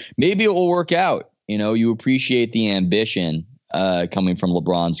outside. Maybe it will work out. You appreciate the ambition coming from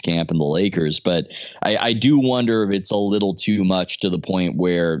LeBron's camp and the Lakers, but I do wonder if it's a little too much to the point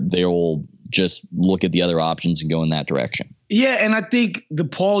where they will just look at the other options and go in that direction. Yeah, and I think the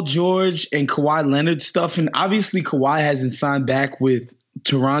Paul George and Kawhi Leonard stuff, and obviously Kawhi hasn't signed back with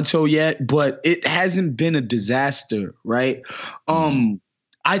Toronto yet, but it hasn't been a disaster, right?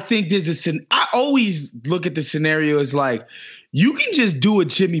 I think I always look at the scenario as like, you can just do a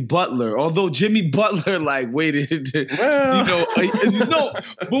Jimmy Butler, although Jimmy Butler waited, no.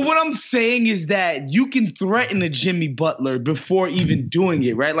 But what I'm saying is that you can threaten a Jimmy Butler before even doing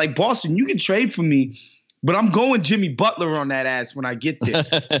it, right? Like Boston, you can trade for me, but I'm going Jimmy Butler on that ass when I get there.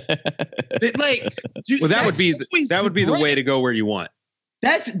 That would be the way to go where you want.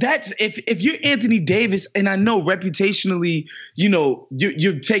 That's if you're Anthony Davis, and I know reputationally,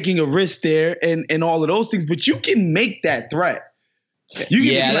 you're taking a risk there and all of those things, but you can make that threat.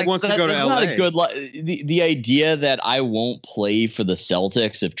 Wants to go to LA. Not a good the idea that I won't play for the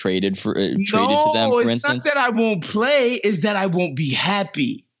Celtics if traded to them, for instance. It's not that I won't play, is that I won't be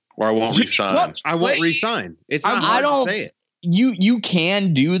happy. Or I won't resign. I won't resign. It's not hard to say it. You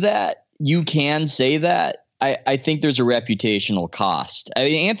can do that. You can say that. I think there's a reputational cost. I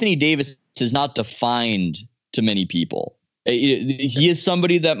mean, Anthony Davis is not defined to many people. He is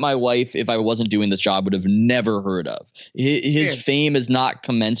somebody that my wife, if I wasn't doing this job, would have never heard of. His fame is not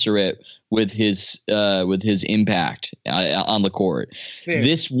commensurate with his impact on the court. Fair.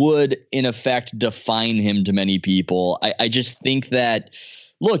 This would, in effect, define him to many people. I just think that,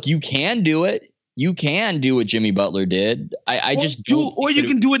 look, you can do it. You can do what Jimmy Butler did. You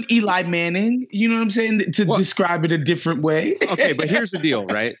can do an Eli Manning. You know what I'm saying? To describe it a different way. Okay, but here's the deal,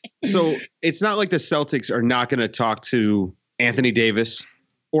 right? So it's not like the Celtics are not going to talk to Anthony Davis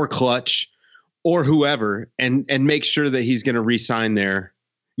or Clutch or whoever and make sure that he's going to re-sign there.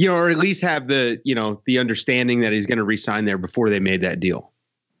 or at least have the understanding that he's going to re-sign there before they made that deal.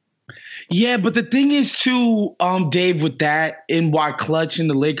 Yeah, but the thing is too, Dave, with that and why Clutch and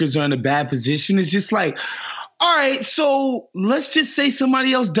the Lakers are in a bad position is just like, all right, so let's just say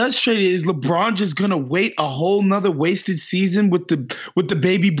somebody else does trade it. Is LeBron just gonna wait a whole nother wasted season with the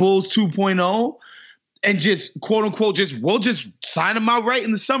Baby Bulls 2.0 and just quote unquote we'll just sign him out right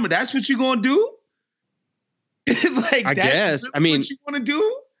in the summer? That's what you're gonna do? Like I guess. Really what you want to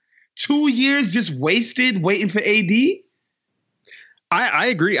do? 2 years just wasted waiting for AD? I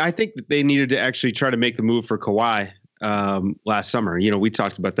agree. I think that they needed to actually try to make the move for Kawhi last summer. We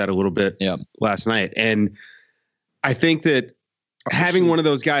talked about that a little bit last night. And I think that having one of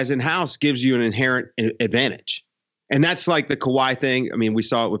those guys in-house gives you an inherent advantage. And that's like the Kawhi thing. I mean, we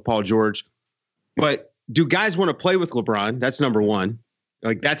saw it with Paul George. But do guys want to play with LeBron? That's number one.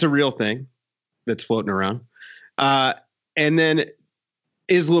 Like, that's a real thing that's floating around. And then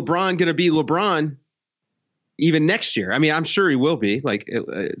is LeBron going to be LeBron even next year? I mean, I'm sure he will be, like,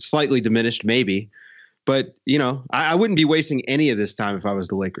 slightly diminished maybe. But, I wouldn't be wasting any of this time if I was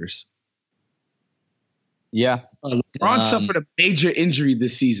the Lakers. Yeah. LeBron suffered a major injury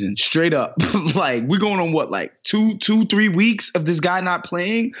this season, straight up. Like, we're going on what, like 3 weeks of this guy not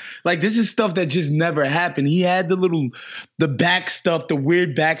playing? Like, this is stuff that just never happened. He had the back stuff, the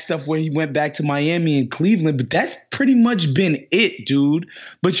weird back stuff where he went back to Miami and Cleveland, but that's pretty much been it, dude.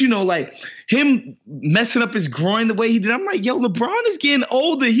 But, like him messing up his groin the way he did, I'm like, yo, LeBron is getting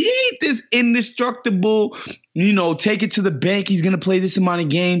older. He ain't this indestructible, take it to the bank. He's going to play this amount of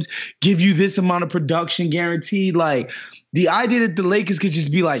games, give you this amount of production guaranteed. Like, the idea that the Lakers could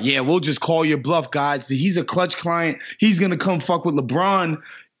just be like, yeah, we'll just call your bluff, guys. He's a clutch client. He's going to come fuck with LeBron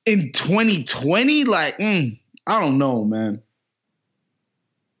in 2020. Like, I don't know, man.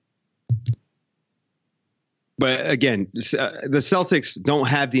 But again, the Celtics don't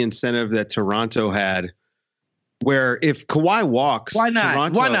have the incentive that Toronto had, where if Kawhi walks, why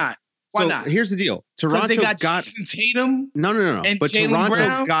not? Why not? Here's the deal: Toronto they got Jason Tatum. No. And But Jaylen Toronto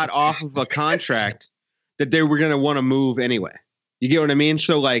Brown? got off of a contract that they were going to want to move anyway. You get what I mean?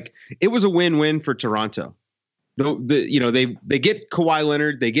 So like, it was a win-win for Toronto. They get Kawhi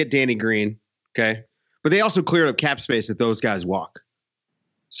Leonard, they get Danny Green, okay, but they also cleared up cap space if those guys walk.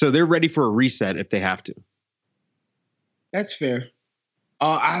 So they're ready for a reset if they have to. That's fair.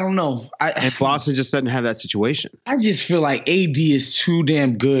 I don't know. And Boston just doesn't have that situation. I just feel like AD is too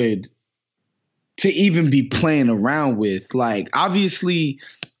damn good to even be playing around with. Like, obviously,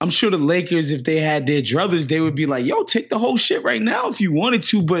 I'm sure the Lakers, if they had their druthers, they would be like, yo, take the whole shit right now if you wanted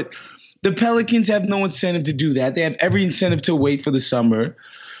to. But the Pelicans have no incentive to do that. They have every incentive to wait for the summer.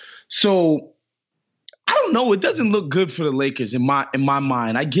 So I don't know. It doesn't look good for the Lakers in my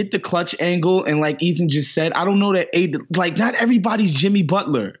mind. I get the clutch angle, and like Ethan just said, I don't know that not everybody's Jimmy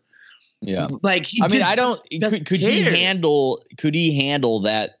Butler. Yeah. Like, could he handle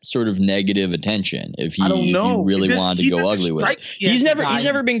that sort of negative attention if he really wanted to go ugly with it? He's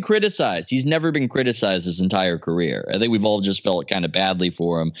never been criticized. He's never been criticized his entire career. I think we've all just felt kind of badly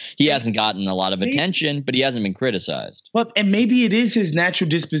for him. He hasn't gotten a lot of attention, but he hasn't been criticized. And maybe it is his natural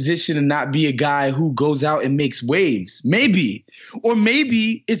disposition to not be a guy who goes out and makes waves. Maybe. Or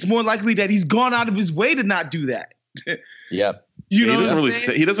maybe it's more likely that he's gone out of his way to not do that. Yep. He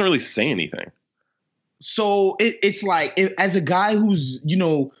doesn't really say anything. So it's like, as a guy who's,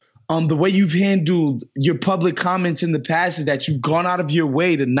 the way you've handled your public comments in the past is that you've gone out of your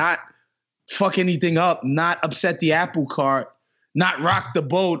way to not fuck anything up, not upset the apple cart, not rock the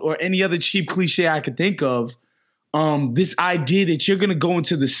boat, or any other cheap cliche I could think of. This idea that you're going to go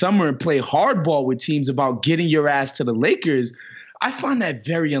into the summer and play hardball with teams about getting your ass to the Lakers, I find that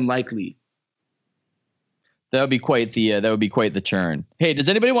very unlikely. That would be quite the turn. Hey, does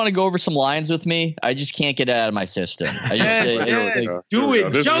anybody want to go over some lines with me? I just can't get it out of my system. Do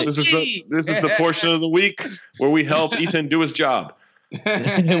it. This is the portion of the week where we help Ethan do his job.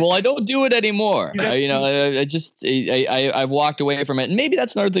 Well, I don't do it anymore. I've walked away from it, and maybe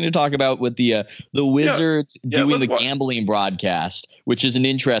that's another thing to talk about with the Wizards doing the gambling broadcast, which is an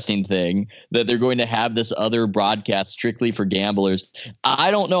interesting thing that they're going to have this other broadcast strictly for gamblers. I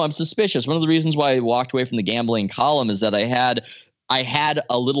don't know. I'm suspicious. One of the reasons why I walked away from the gambling column is that I had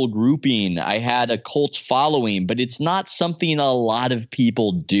a little grouping. I had a cult following, but it's not something a lot of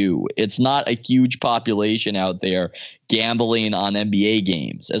people do. It's not a huge population out there gambling on NBA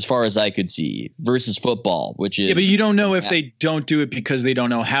games, as far as I could see, versus football, which is. Yeah, but you don't know if they don't do it because they don't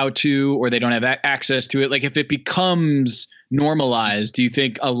know how to, or they don't have access to it. Like, if it becomes normalized, do you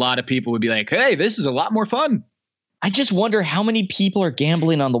think a lot of people would be like, hey, this is a lot more fun? I just wonder how many people are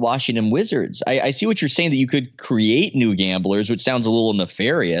gambling on the Washington Wizards. I see what you're saying, that you could create new gamblers, which sounds a little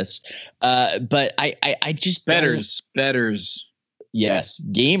nefarious. But I just betters. Yes,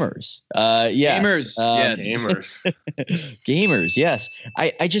 gamers. Yes. Gamers. Yes. Gamers. Gamers. Yes.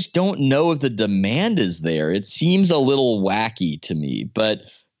 I just don't know if the demand is there. It seems a little wacky to me. But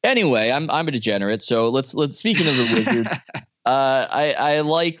anyway, I'm a degenerate. So let's speaking of the Wizards. I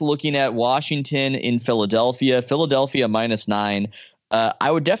like looking at Washington in Philadelphia. Philadelphia -9.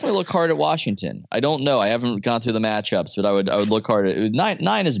 I would definitely look hard at Washington. I don't know. I haven't gone through the matchups, but I would look hard at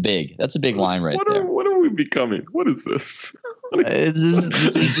 9 is big. That's a big line right there. What are we becoming? What is this?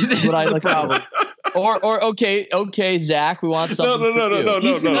 This is what I like. Or okay, Zach, we want something.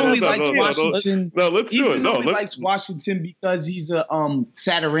 No. only likes Washington. No, let's do it. No, he likes Washington because he's a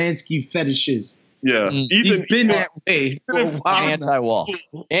Saturansky fetishist. Yeah, He's been that way for a while. Anti-wall.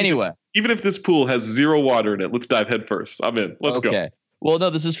 Anyway, even if this pool has 0 water in it, let's dive head first. I'm in. Let's go. Well,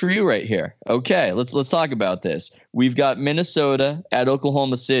 no, this is for you right here. Okay, let's talk about this. We've got Minnesota at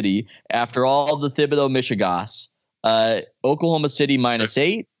Oklahoma City after all the Thibodeau Michigas. Oklahoma City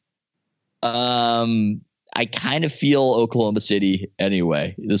 -8. I kind of feel Oklahoma City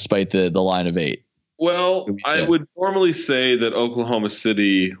anyway, despite the line of 8. Well, I would normally say that Oklahoma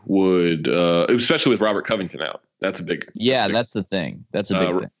City would, especially with Robert Covington out. That's a big. That's the thing. That's a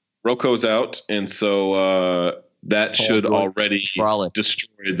big thing. Rocco's out, and so that should already destroy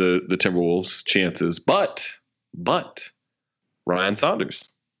the Timberwolves' chances. But Ryan Saunders,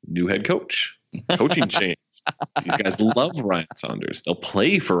 new head coach, coaching change. These guys love Ryan Saunders. They'll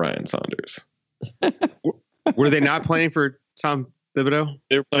play for Ryan Saunders. Were they not playing for Tom Thibodeau?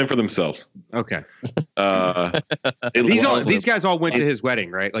 They were playing for themselves. Okay. These guys all went to his wedding,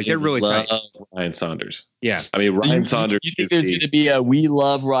 right? Like they're really tight. Ryan Saunders. Yeah. I mean, Ryan Saunders. You think there's going to be a "We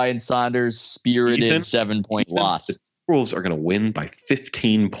love Ryan Saunders" spirited 7-point loss? The Timberwolves are going to win by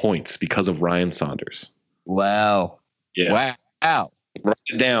 15 points because of Ryan Saunders. Wow. Yeah. Wow. Write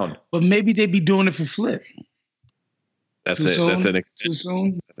it down. But maybe they'd be doing it for Flip. That's Too it. soon? That's an Too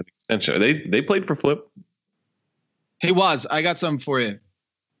soon? extension. They played for Flip. Hey, Waz, I got something for you.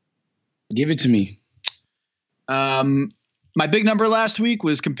 Give it to me. My big number last week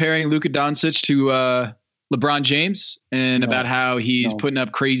was comparing Luka Doncic to LeBron James and about how he's putting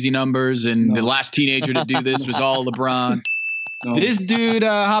up crazy numbers, and the last teenager to do this was all LeBron. This dude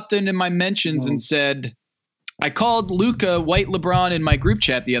hopped into my mentions and said, I called Luka White LeBron in my group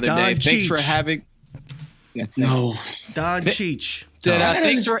chat the other day. Thanks for having... Yeah, Doncic. Said,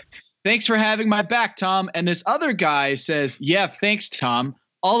 thanks for having my back, Tom. And this other guy says, yeah, thanks, Tom.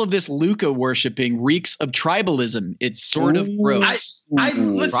 All of this Luka worshiping reeks of tribalism. It's sort of gross. I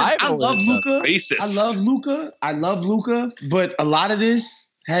love Luka. Racist. I love Luka, but a lot of this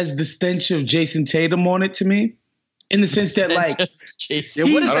has the stench of Jason Tatum on it to me, in the sense that like, what is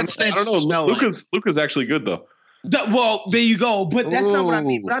that stench? I don't know. Luka's actually good though. Well, there you go. But that's not what I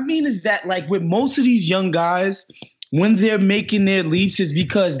mean. What I mean is that like with most of these young guys, when they're making their leaps is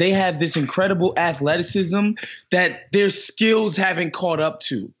because they have this incredible athleticism that their skills haven't caught up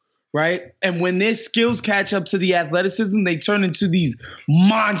to, right? And when their skills catch up to the athleticism, they turn into these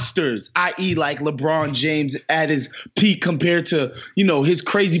monsters, i.e. like LeBron James at his peak compared to, his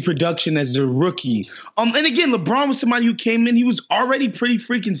crazy production as a rookie. And again, LeBron was somebody who came in, he was already pretty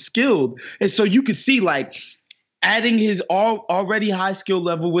freaking skilled. And so you could see like, adding his already high skill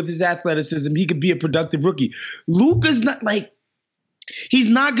level with his athleticism, he could be a productive rookie. Luka's not like, he's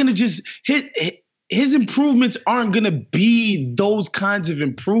not going to just his improvements aren't going to be those kinds of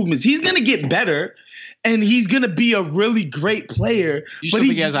improvements. He's going to get better and he's going to be a really great player. You still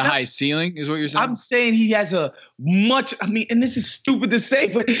think he has a high ceiling is what you're saying? I'm saying he has and this is stupid to say,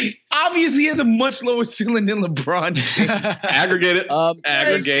 but obviously he has a much lower ceiling than LeBron James. Aggregate it.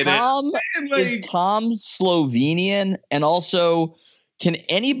 Aggregate it. Is Tom Slovenian? And also, can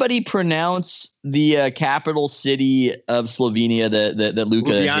anybody pronounce the capital city of Slovenia that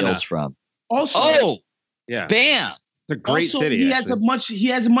Luka hails from? Also, yeah, bam. It's a great city. He has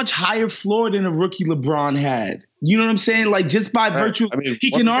a much higher floor than a rookie LeBron had. You know what I'm saying? Like just by virtue,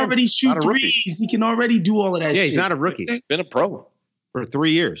 he can already shoot threes. He can already do all of that. Yeah, shit. He's not a rookie. He's been a pro for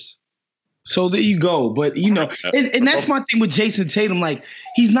 3 years. So there you go. But and that's my thing with Jason Tatum. Like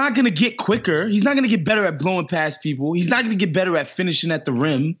he's not gonna get quicker. He's not gonna get better at blowing past people. He's not gonna get better at finishing at the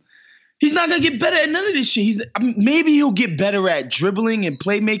rim. He's not going to get better at none of this shit. Maybe he'll get better at dribbling and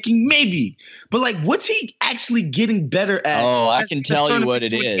playmaking, maybe. But, like, what's he actually getting better at? Oh, I can tell you what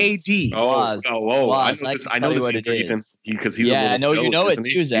it is. AD. I know this answer, Ethan, because he's a little I know doughy, you know it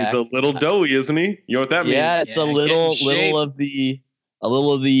too, Zach. He's a little doughy, isn't he? You know what that means? Yeah, it's a little of the A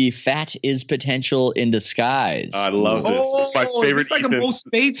little of the fat is potential in disguise. I love this. It's my favorite. Is this like a Mo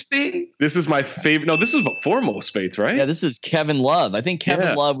Spates thing? This is my favorite. No, this was before Mo Spates, right? Yeah, this is Kevin Love. I think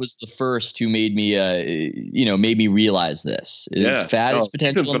Kevin Love was the first who made me, made me realize this. Fat is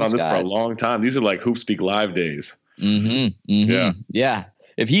potential Ethan's been on this for a long time. These are like Hoop Speak Live days. Yeah.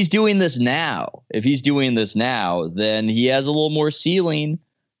 If he's doing this now, then he has a little more ceiling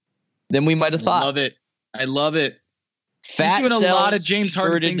than we might have thought. I love it. Fat He's doing a lot of James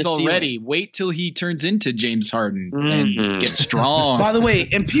Harden converted things to already. ceiling. Wait till he turns into James Harden and gets strong. By the way,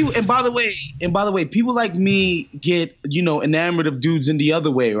 people like me get, enamored of dudes in the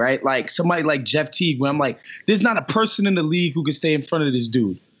other way, right? Like somebody like Jeff Teague, where I'm like, there's not a person in the league who can stay in front of this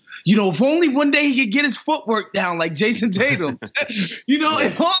dude. If only one day he could get his footwork down like Jason Tatum.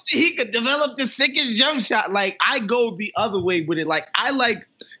 If only he could develop the sickest jump shot. Like, I go the other way with it. Like, I like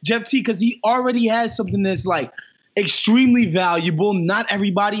Jeff Teague because he already has something that's like extremely valuable. Not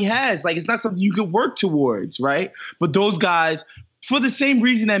everybody has. Like, it's not something you can work towards, right? But those guys, for the same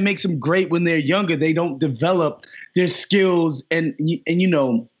reason that makes them great when they're younger, they don't develop their skills and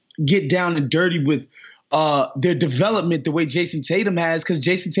get down and dirty with their development the way Jason Tatum has, because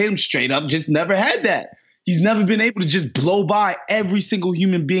Jason Tatum straight up just never had that. He's never been able to just blow by every single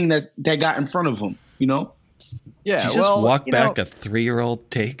human being that got in front of him, Yeah. Did you just walk back a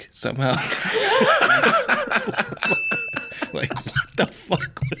 3-year-old take somehow? Like, what the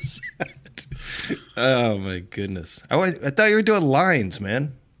fuck was that? Oh my goodness! I thought you were doing lines,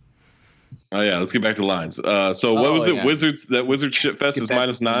 man. Oh yeah, let's get back to lines. So what was it? Yeah. Wizards. That Wizards shit fest is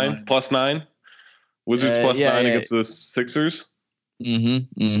 -9, +9. Wizards +9 against the Sixers.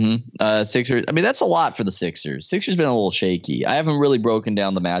 Sixers. I mean, that's a lot for the Sixers. Sixers been a little shaky. I haven't really broken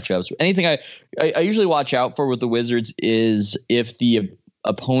down the matchups. Anything I usually watch out for with the Wizards is if the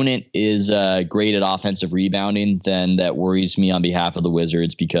opponent is great at offensive rebounding, then that worries me on behalf of the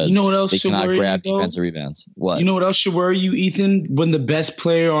Wizards because they cannot grab defensive rebounds. What? You know what else should worry you, Ethan? When the best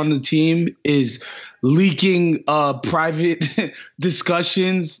player on the team is leaking private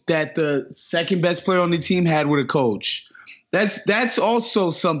discussions that the second best player on the team had with a coach. That's also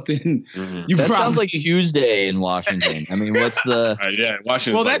something. That sounds like Tuesday in Washington. I mean, what's the?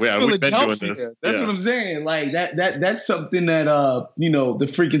 Washington. Well, that's Philadelphia. This. That's what I'm saying. Like that's something that the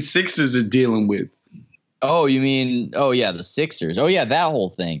freaking Sixers are dealing with. Oh, you mean? Oh, yeah, the Sixers. Oh, yeah, that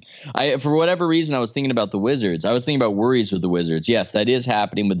whole thing. For whatever reason, I was thinking about the Wizards. I was thinking about worries with the Wizards. Yes, that is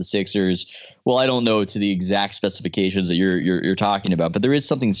happening with the Sixers. Well, I don't know to the exact specifications that you're talking about, but there is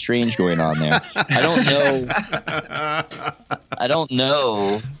something strange going on there. I don't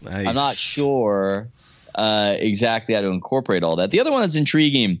know. Nice. I'm not sure exactly how to incorporate all that. The other one that's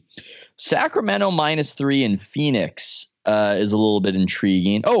intriguing: Sacramento -3 in Phoenix. Is a little bit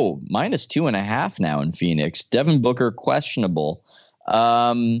intriguing. Oh, -2.5 now in Phoenix. Devin Booker questionable.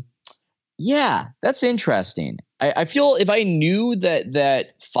 Yeah, that's interesting. I feel if I knew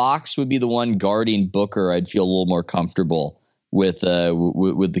that Fox would be the one guarding Booker, I'd feel a little more comfortable with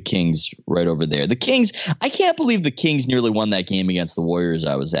the Kings right over there. The Kings, I can't believe the Kings nearly won that game against the Warriors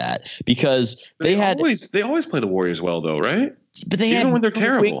I was at because they always play the Warriors well though, right? But they even had when they're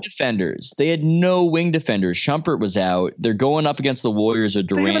terrible wing defenders. They had no wing defenders. Shumpert was out. They're going up against the Warriors with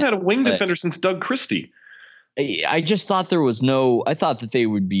Durant. They haven't had a wing defender since Doug Christie. I just thought there was no – I thought that they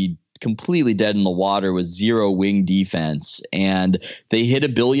would be completely dead in the water with zero wing defense. And they hit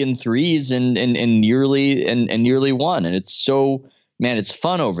 1 billion threes and nearly won. And it's so – man, it's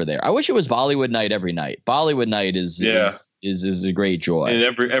fun over there. I wish it was Bollywood night every night. Bollywood night is a great joy. And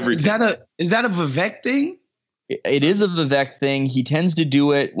every is that a Vivek thing? It is a Vivek thing. He tends to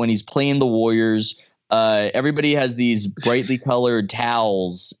do it when he's playing the Warriors. Everybody has these brightly colored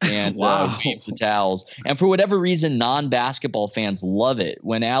towels and waves the towels. And for whatever reason, non-basketball fans love it.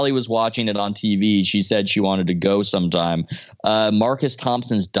 When Allie was watching it on TV, she said she wanted to go sometime. Marcus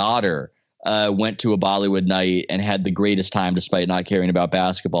Thompson's daughter went to a Bollywood night and had the greatest time despite not caring about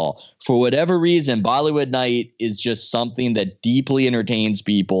basketball. For whatever reason, Bollywood night is just something that deeply entertains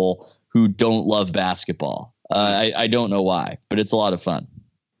people who don't love basketball. I don't know why, but it's a lot of fun.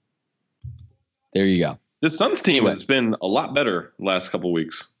 There you go. The Suns team has been a lot better last couple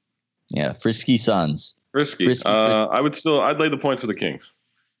weeks. Yeah, frisky Suns. Frisky. I'd lay the points for the Kings.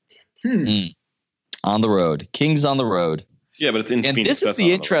 On the road. Kings on the road. Yeah, but it's in and Phoenix. This is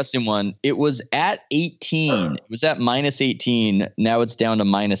the interesting one. It was at 18. It was at -18. Now it's down to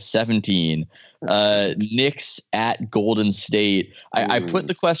 -17. Knicks at Golden State. I put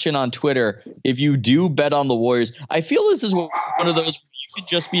the question on Twitter. If you do bet on the Warriors, I feel this is one of those where you could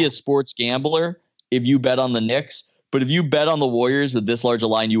just be a sports gambler if you bet on the Knicks, But if you bet on the Warriors with this large a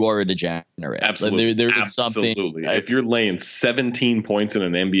line, you are a degenerate. Absolutely. Like there is something. Absolutely. If you're laying 17 points in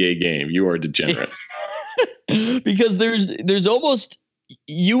an NBA game, you are a degenerate. Because there's almost,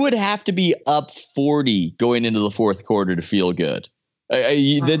 you would have to be up 40 going into the fourth quarter to feel good.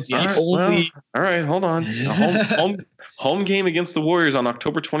 That's the only. All right, hold on. Home game against the Warriors on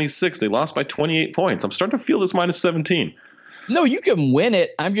October 26th. They lost by 28 points. I'm starting to feel this minus 17. No, you can win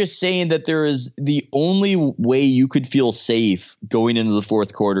it. I'm just saying that there is the only way you could feel safe going into the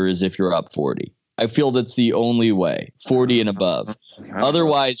fourth quarter is if you're up 40. I feel that's the only way, 40 and above.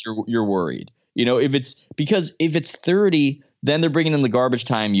 Otherwise, you're worried. You know, if it's 30, then they're bringing in the garbage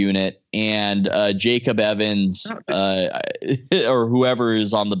time unit and Jacob Evans or whoever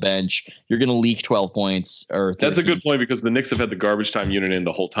is on the bench. You're going to leak 12 points. Or 13. That's a good point because the Knicks have had the garbage time unit in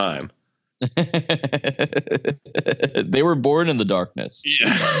the whole time. They were born in the darkness.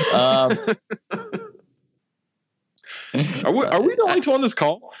 Yeah. Are we the only two on this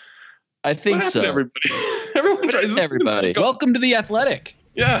call? I think so. Everybody. Welcome to The Athletic.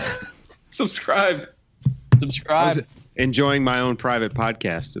 Yeah. Subscribe. I was enjoying my own private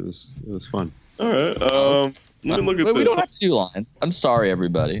podcast. It was fun. All right. Let me look at this. We don't have to do lines. I'm sorry,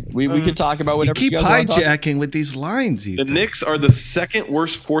 everybody. We could talk about whatever. You keep hijacking with these lines. The Knicks are the second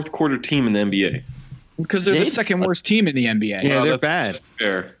worst fourth quarter team in the NBA. Because they're the second worst team in the NBA. Yeah, they're bad. That's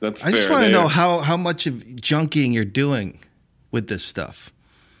fair. That's I just want to know how much of junking you're doing with this stuff.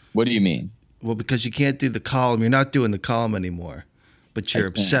 What do you mean? Well, because you can't do the column. You're not doing the column anymore, but you're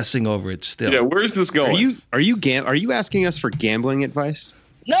obsessing over it still. Yeah, where is this going? Are you asking us for gambling advice?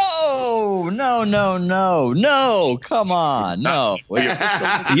 No. Come on, no.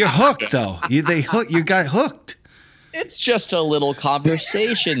 You're hooked though. You got hooked. It's just a little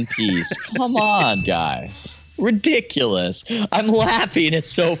conversation piece. Come on, guys. Ridiculous. I'm laughing.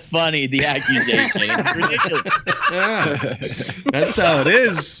 It's so funny, the accusation. It's ridiculous. Yeah. That's how it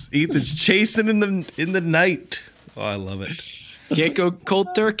is. Ethan's chasing in the night. Oh, I love it. Can't go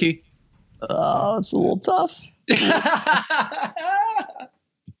cold turkey. Oh, it's a little tough.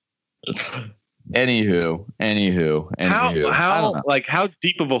 Anywho. How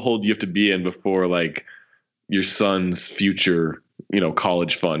deep of a hole do you have to be in before like your son's future,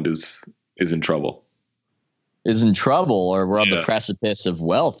 college fund is in trouble? Is in trouble, or we're on the precipice of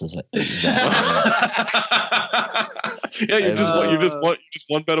wealth? Is that yeah, you're just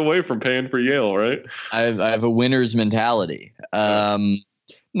one bet away from paying for Yale, right? I have a winner's mentality. No,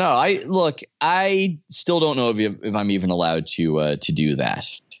 I still don't know if I'm even allowed to do that.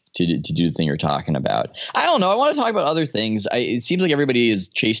 To do the thing you're talking about. I don't know. I want to talk about other things. It seems like everybody is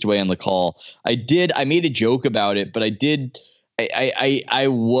chased away on the call. I made a joke about it, but I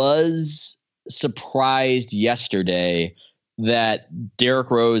was surprised yesterday that Derrick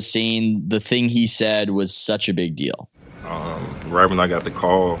Rose saying the thing he said was such a big deal. Right when I got the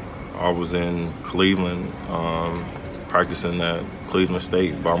call, I was in Cleveland practicing at Cleveland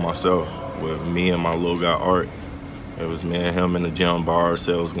State by myself with me and my little guy Art. It was me and him in the gym by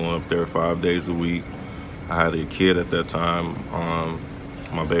ourselves going up there 5 days a week. I had a kid at that time,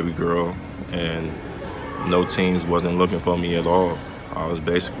 my baby girl, and no teams wasn't looking for me at all. I was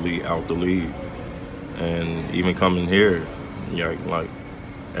basically out the league. And even coming here, like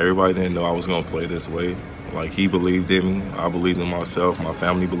everybody didn't know I was going to play this way. Like he believed in me, I believed in myself, my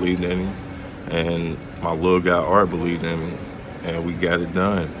family believed in me, and my little guy Art believed in me, and we got it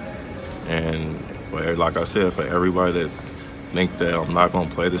done. And like I said, for everybody that think that I'm not going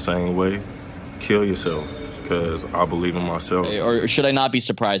to play the same way, kill yourself, because I believe in myself. Or should I not be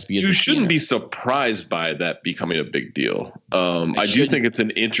surprised? Because you shouldn't be surprised by that becoming a big deal. I do think it's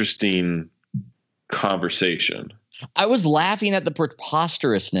an interesting conversation. I was laughing at the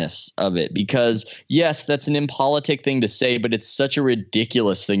preposterousness of it because, yes, that's an impolitic thing to say, but it's such a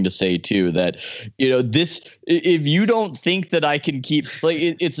ridiculous thing to say, too, that, this if you don't think that I can keep like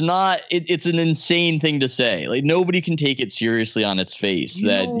it's an insane thing to say. Like nobody can take it seriously on its face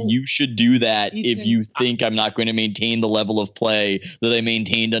you should do that if you think I'm not going to maintain the level of play that I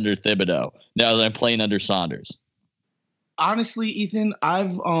maintained under Thibodeau now that I'm playing under Saunders. Honestly, Ethan,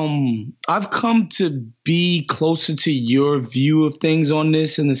 I've come to be closer to your view of things on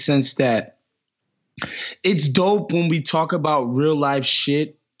this in the sense that it's dope when we talk about real life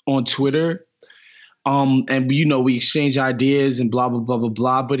shit on Twitter. And we exchange ideas and blah, blah, blah, blah,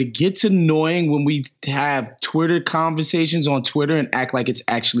 blah. But it gets annoying when we have Twitter conversations on Twitter and act like it's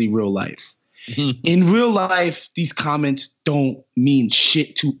actually real life. In real life, these comments don't mean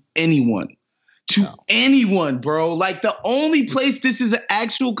shit to anyone. to anyone, bro. Like, the only place this is an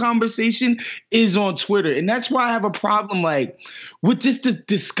actual conversation is on Twitter. And that's why I have a problem, like, with this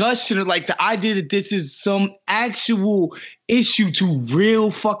discussion of, like, the idea that this is some actual issue to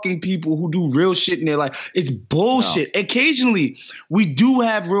real fucking people who do real shit in their life. It's bullshit. No. Occasionally, we do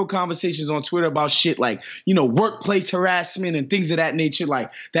have real conversations on Twitter about shit like, you know, workplace harassment and things of that nature,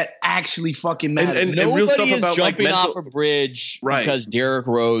 like, that actually fucking matter. And real stuff is about jumping like off a bridge because Derrick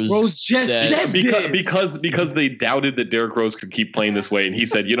Rose just said because they doubted that Derrick Rose could keep playing this way, and he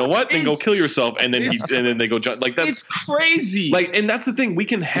said, you know what, then go kill yourself, and then they go like that's it's crazy. Like, and that's the thing, we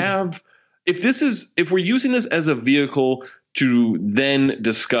can have if we're using this as a vehicle to then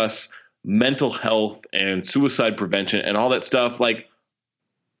discuss mental health and suicide prevention and all that stuff, like,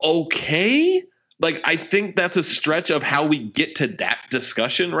 okay, like, I think that's a stretch of how we get to that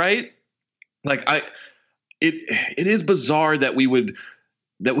discussion, right? Like, it is bizarre that we would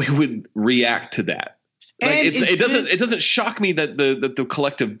react to that. Like, it doesn't shock me that the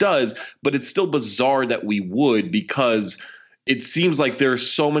collective does, but it's still bizarre that we would, because it seems like there are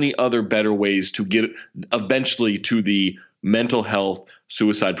so many other better ways to get eventually to the mental health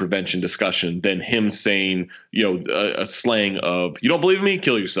suicide prevention discussion than him saying, you know, a slang of, you don't believe me,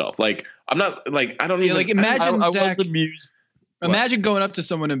 kill yourself. Like, I'm not like, I don't even like, imagine I was amused. Imagine going up to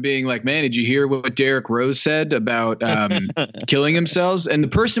someone and being like, man, did you hear what Derrick Rose said about killing themselves? And the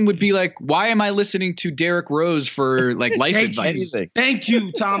person would be like, why am I listening to Derrick Rose for like life advice? Thank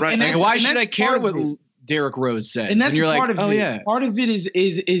you, Tom. Right. Like, why should I care what Derrick Rose said? And that's you're part like, of it. Yeah. Part of it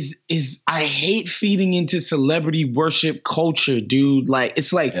is I hate feeding into celebrity worship culture, dude. Like,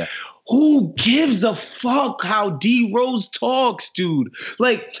 it's like, who gives a fuck how D Rose talks, dude?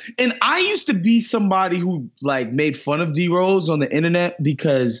 Like, and I used to be somebody who like made fun of D Rose on the internet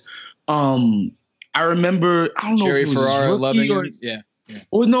because I remember, I don't know if it was Ferrara rookie or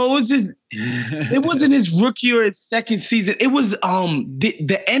or no, it was his. It wasn't his rookie or his second season. It was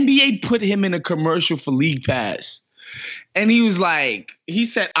the NBA put him in a commercial for League Pass, and he was like, he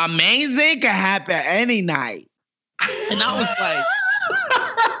said, "Amazing can happen any night," and I was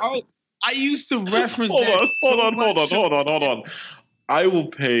like, I used to reference. Hold on. I will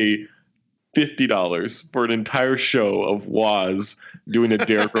pay $50 for an entire show of Waz doing a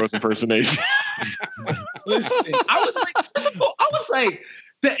Derrick Rose impersonation. Listen, I was like,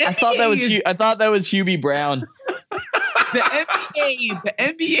 the NBA I thought that was Hubie Brown. The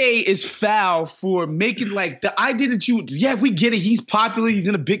NBA is foul for making like the idea that we get it. He's popular. He's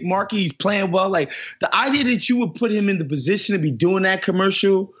in a big market. He's playing well. Like, the idea that you would put him in the position to be doing that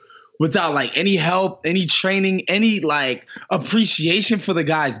commercial without like any help, any training, any like appreciation for the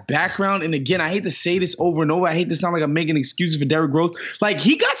guy's background. And again, I hate to say this over and over. I hate to sound like I'm making excuses for Derrick Rose. Like,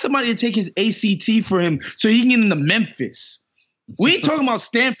 he got somebody to take his ACT for him so he can get into Memphis. We ain't talking about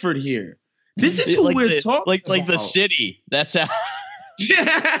Stanford here. This is who we're talking about. Like the city. That's how. Yeah,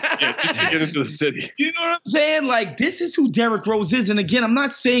 just to get into the city. You know what I'm saying? Like, this is who Derrick Rose is. And again, I'm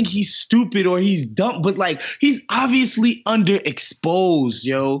not saying he's stupid or he's dumb, but like, he's obviously underexposed,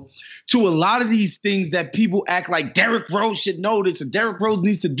 to a lot of these things that people act like Derrick Rose should know this or Derrick Rose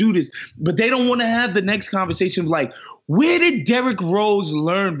needs to do this, but they don't want to have the next conversation of like, where did Derrick Rose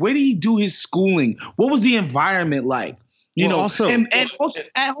learn? Where did he do his schooling? What was the environment like? Also,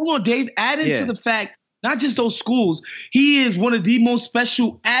 hold on, Dave, add into the fact, not just those schools, he is one of the most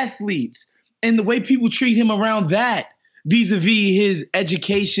special athletes, and the way people treat him around that vis-a-vis his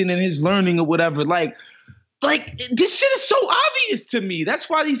education and his learning or whatever. Like this shit is so obvious to me. That's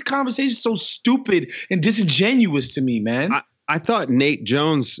why these conversations are so stupid and disingenuous to me, man. I thought Nate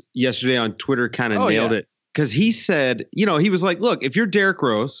Jones yesterday on Twitter kind of nailed it, because he said, he was like, look, if you're Derrick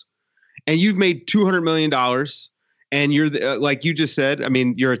Rose and you've made $200 million and you're like you just said, I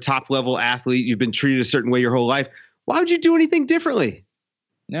mean, you're a top level athlete, you've been treated a certain way your whole life, why would you do anything differently?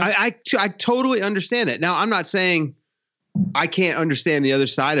 No. I totally understand it. Now, I'm not saying I can't understand the other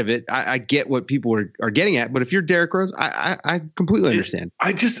side of it. I get what people are getting at, but if you're Derrick Rose, I completely understand.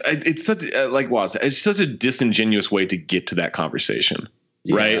 It's such it's such a disingenuous way to get to that conversation,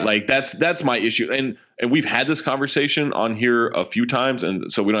 right? Like that's my issue, and we've had this conversation on here a few times,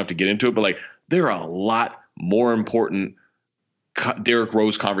 and so we don't have to get into it. But like, there are a lot more important Derrick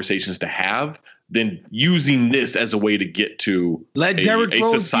Rose conversations to have than using this as a way to get to Derrick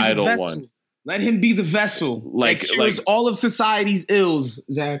Rose societal one. Let him be the vessel. Like all of society's ills,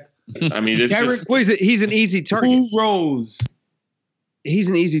 Zach. I mean, it's Derrick, just, what is it? He's an easy target. Who Rose? He's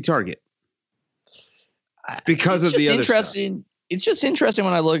an easy target because of the other interesting. Stuff. It's just interesting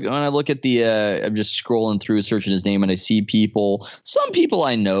when I look at the. I'm just scrolling through, searching his name, and I see some people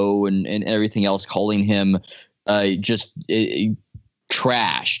I know, and everything else calling him just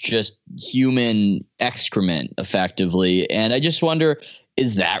trash, just human excrement, effectively. And I just wonder,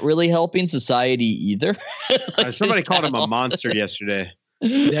 is that really helping society either? Somebody called him a monster yesterday.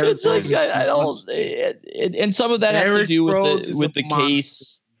 It's like I don't, and some of that has to do with the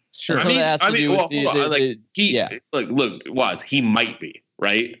case. Sure, Look, Waz, he might be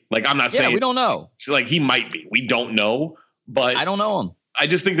right. Like I'm not saying we don't know. Like he might be. We don't know, but I don't know him. I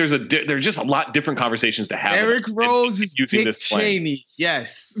just think there's just a lot different conversations to have. Derrick Rose is using Dick Cheney.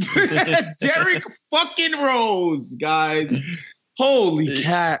 Yes, Derrick fucking Rose, guys. Holy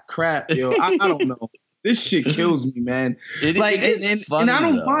crap, yo! I don't know. This shit kills me, man. It is funny, and I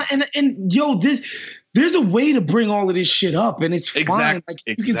don't want and yo, there's a way to bring all of this shit up, and it's fine. Like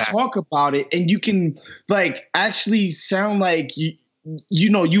you can talk about it, and you can like actually sound like you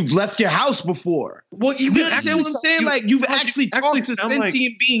know you've left your house before. Well, you understand what I'm saying? Like you've actually talked to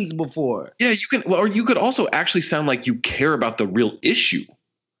sentient beings before. Yeah, you can, or you could also actually sound like you care about the real issue.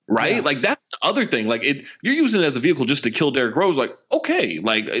 Right. Yeah. Like that's the other thing. Like if you're using it as a vehicle just to kill Derrick Rose, like, OK,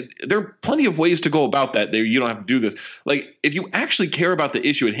 like there are plenty of ways to go about that. You don't have to do this. Like if you actually care about the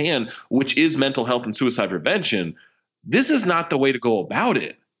issue at hand, which is mental health and suicide prevention, this is not the way to go about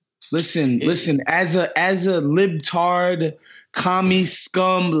it. Listen, as a libtard, commie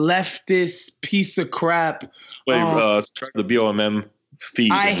scum, leftist piece of crap. The BOMM.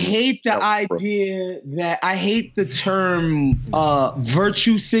 Feed I hate the idea that I hate the term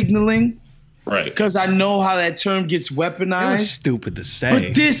virtue signaling. Right. Because I know how that term gets weaponized. That was stupid to say.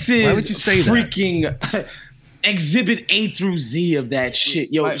 But this is why would you say freaking exhibit A through Z of that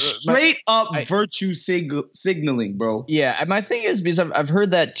shit. Yo, straight up virtue signaling, bro. Yeah, my thing is because I've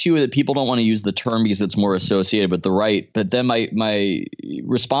heard that too, that people don't want to use the term because it's more associated with the right. But then my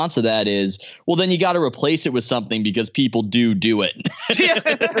response to that is, well, then you got to replace it with something because people do it.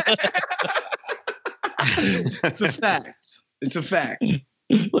 It's a fact. It's a fact.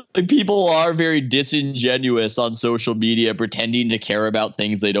 Like people are very disingenuous on social media, pretending to care about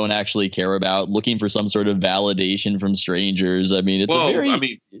things they don't actually care about, looking for some sort of validation from strangers. I mean,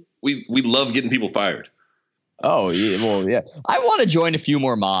 we love getting people fired. Oh, yeah. Well, yeah. I want to join a few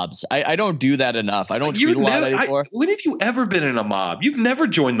more mobs. I don't do that enough. I don't tweet a lot anymore. When have you ever been in a mob? You've never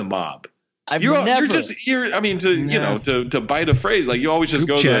joined the mob. To bite a phrase, like you always just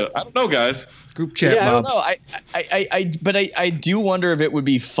go to, I don't know, guys. Group chat. Yeah, mob. I don't know. I do wonder if it would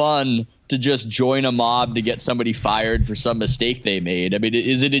be fun to just join a mob to get somebody fired for some mistake they made. I mean,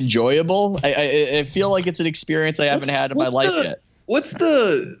 is it enjoyable? I feel like it's an experience I haven't had in my life yet. What's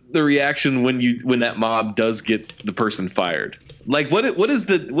the reaction when that mob does get the person fired? Like what is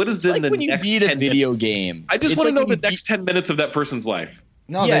the like when you beat a video game? I just want to know the next 10 minutes of that person's life.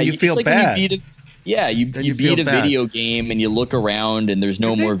 No, then you feel bad. You beat a video game and you look around and there's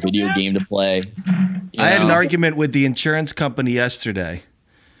no more video game to play. I had an argument with the insurance company yesterday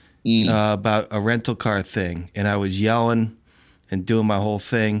about a rental car thing, and I was yelling and doing my whole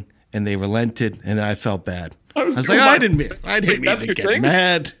thing, and they relented, and then I felt bad. I was like, I didn't mean to get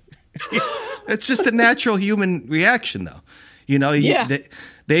mad. It's just a natural human reaction, though. You know,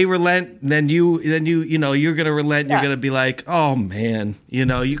 they relent, then you're going to relent. Yeah. You're going to be like, oh, man, you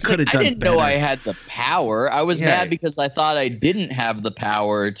could have done better. I didn't know I had the power. I was mad because I thought I didn't have the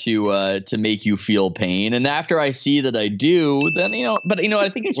power to make you feel pain. And after I see that I do, then, I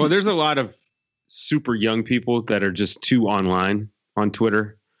think it's. Well, there's a lot of super young people that are just too online on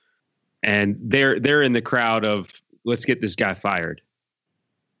Twitter. And they're in the crowd of, let's get this guy fired.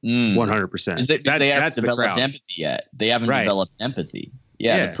 100%. They haven't developed empathy yet. They haven't developed empathy.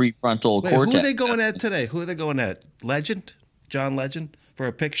 Yeah, the prefrontal cortex. Who are they going at today? Who are they going at? Legend? John Legend for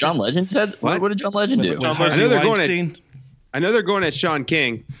a picture? John Legend said? What did John Legend do? I know they're going at Sean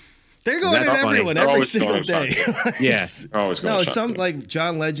King. They're going at everyone every single day. Yes. Some like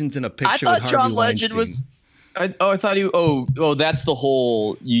John Legend's in a picture. I thought John Legend was. I thought he. Oh, that's the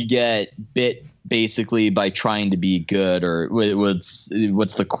whole. You get bit basically by trying to be good, or what's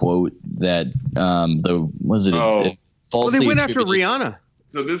the quote that falsely they went after Rihanna.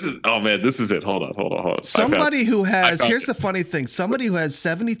 So this is this is it. Hold on. Somebody who has here's the funny thing. Somebody who has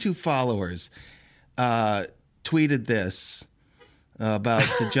 72 followers tweeted this about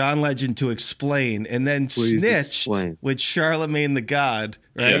the John Legend to explain, and then snitched with Charlemagne the God,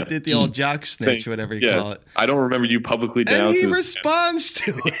 right? Yeah. Did the old jock snitch, whatever you call it. I don't remember you publicly denouncing. And he responds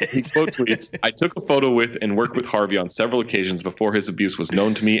to it. He quote tweets, I took a photo with and worked with Harvey on several occasions before his abuse was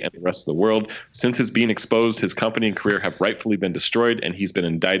known to me and the rest of the world. Since his being exposed, his company and career have rightfully been destroyed, and he's been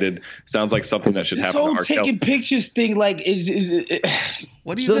indicted. Sounds like something that should happen to R. This whole taking pictures thing, like, is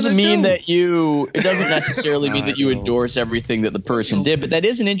what are you doesn't mean that it doesn't necessarily mean that you know. endorse everything that the person did, but that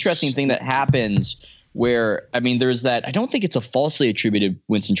is an interesting thing that happens where, I mean, there's that, I don't think it's a falsely attributed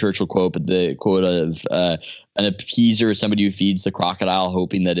Winston Churchill quote, but the quote of an appeaser, somebody who feeds the crocodile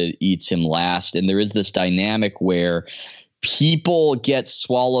hoping that it eats him last. And there is this dynamic where people get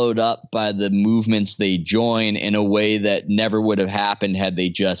swallowed up by the movements they join in a way that never would have happened had they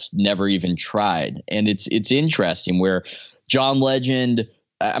just never even tried. And it's interesting where John Legend,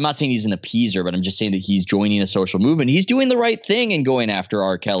 I'm not saying he's an appeaser, but I'm just saying that he's joining a social movement. He's doing the right thing and going after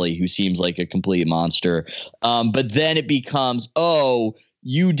R. Kelly, who seems like a complete monster. But then it becomes, oh,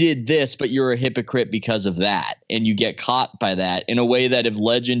 you did this, but you're a hypocrite because of that. And you get caught by that in a way that if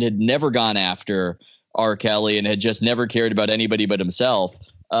Legend had never gone after R. Kelly and had just never cared about anybody but himself,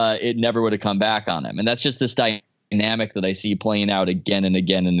 it never would have come back on him. And that's just this dynamic that I see playing out again and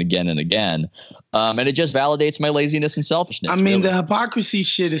again and again and again. And it just validates my laziness and selfishness. I mean, the hypocrisy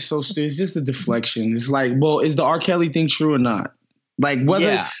shit is so stupid. It's just a deflection. It's like, well, is the R. Kelly thing true or not? Like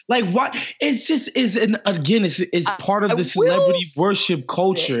whether, like what? It's just it's part of the celebrity worship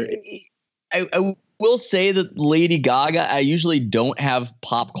culture. I will say that Lady Gaga, I usually don't have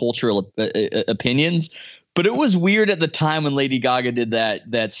pop cultural opinions, but it was weird at the time when Lady Gaga did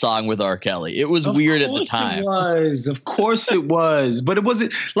that song with R. Kelly. It was weird at the time. Of course it was. But it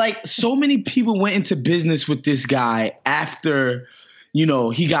wasn't like so many people went into business with this guy after,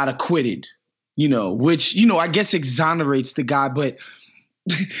 he got acquitted, which, I guess exonerates the guy. But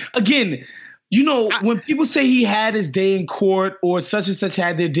again, when people say he had his day in court or such and such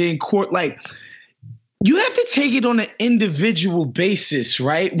had their day in court, like you have to take it on an individual basis,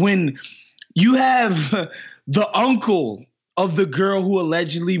 right? When you have the uncle of the girl who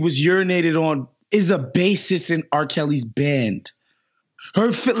allegedly was urinated on is a bassist in R. Kelly's band.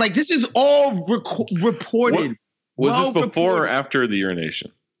 This is all reported. Was this before or after the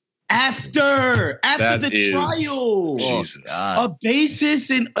urination? After the trial. Jesus. A bassist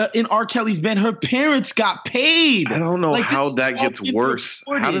in R. Kelly's band. Her parents got paid. I don't know how that gets worse.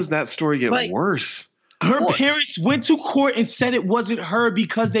 Reported. How does that story get worse? Her parents went to court and said it wasn't her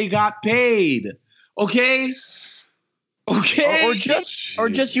because they got paid. Okay. Or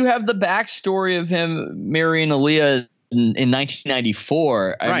just you have the backstory of him marrying Aaliyah in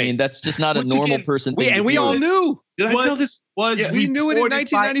 1994. I mean, that's just not a normal person thing. And we all knew. Did I tell this? We knew it in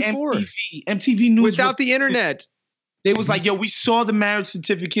 1994. MTV News without the internet. They was like, yo, we saw the marriage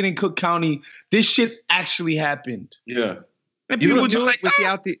certificate in Cook County. This shit actually happened. Yeah. And people were just like,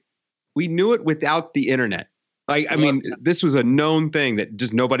 we knew it without the internet. I mean, this was a known thing that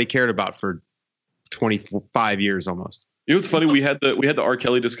just nobody cared about for 25 years almost. It was funny. We had the R.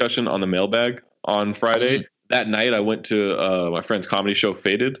 Kelly discussion on the mailbag on Friday. Mm-hmm. That night, I went to my friend's comedy show,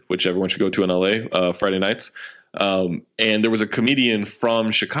 Faded, which everyone should go to in LA Friday nights. And there was a comedian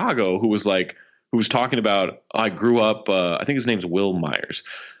from Chicago who was talking about, I grew up, I think his name's Will Myers.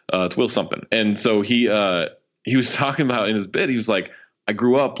 It's Will something. And so he was talking about in his bit, he was like, I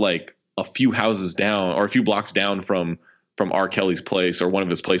grew up like a few houses down or a few blocks down from R. Kelly's place or one of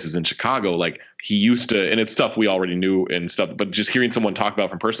his places in Chicago. Like he used to, and it's stuff we already knew and stuff, but just hearing someone talk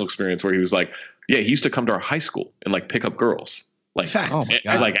about from personal experience where he was like, yeah, he used to come to our high school and like pick up girls. Like,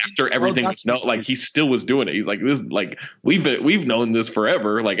 like after everything was known, like he still was doing it. He's like, this, like we've known this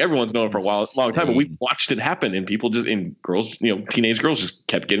forever. Like everyone's known it for a long time, but we've watched it happen and people girls, teenage girls just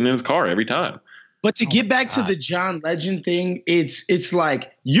kept getting in his car every time. But to get back to the John Legend thing, it's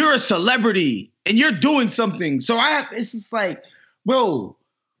like you're a celebrity and you're doing something. So it's just like, bro,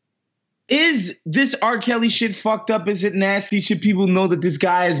 is this R. Kelly shit fucked up? Is it nasty? Should people know that this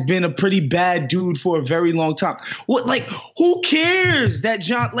guy has been a pretty bad dude for a very long time? What, like, who cares that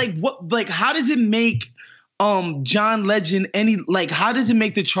how does it make John Legend how does it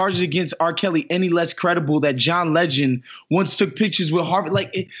make the charges against R. Kelly any less credible that John Legend once took pictures with Harvey?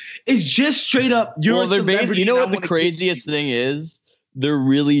 Like it's just straight up. You're a celebrity. You know what the craziest thing is? They're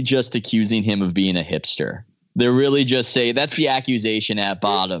really just accusing him of being a hipster. They're really just saying that's the accusation at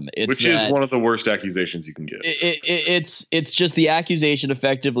bottom. Which is one of the worst accusations you can get. It's just the accusation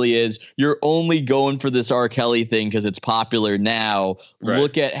effectively is you're only going for this R. Kelly thing because it's popular now. Right.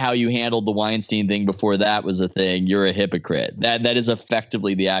 Look at how you handled the Weinstein thing before that was a thing. You're a hypocrite. That is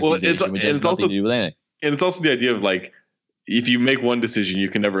effectively the accusation. Which has nothing to do with anything. And it's also the idea of like if you make one decision, you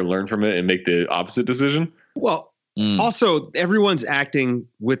can never learn from it and make the opposite decision. Well, also everyone's acting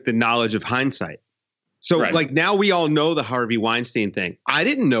with the knowledge of hindsight. So like now we all know the Harvey Weinstein thing. I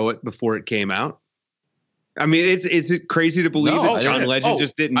didn't know it before it came out. I mean, is it crazy to believe that John Legend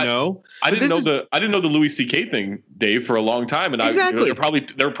just didn't know? I didn't know the Louis C.K. thing, Dave, for a long time, and exactly.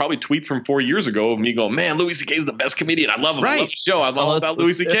 There were probably tweets from 4 years ago of me going, "Man, Louis C.K. is the best comedian. I love him. I love the show. I'm all about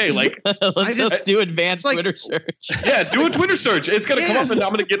Louis C.K." Like, let's do advanced Twitter search. Yeah, do a Twitter search. It's gonna come up, and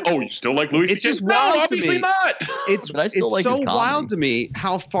I'm gonna get. Oh, you still like Louis C.K.? It's just no, obviously not. It's so wild to me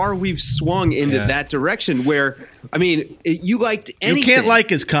how far we've swung into that direction. Where I mean, you liked anything. You can't like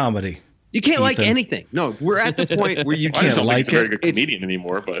his comedy. You can't like anything. No, we're at the point where you can't like he's a very good comedian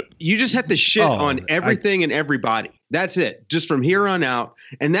anymore. But you just have to shit on everything and everybody. That's it. Just from here on out.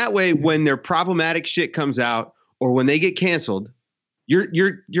 And that way, when their problematic shit comes out or when they get canceled,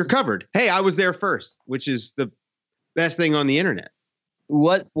 you're covered. Hey, I was there first, which is the best thing on the internet.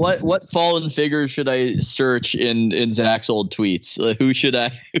 What fallen figures should I search in Zach's old tweets? Who should I?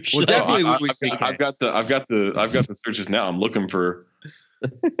 Definitely I've got the searches now. I'm looking for.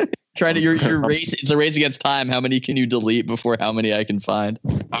 Trying to your race. It's a race against time. How many can you delete before how many I can find?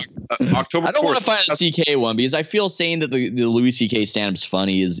 October. I don't want to find a CK one because I feel saying that the Louis CK stand-up's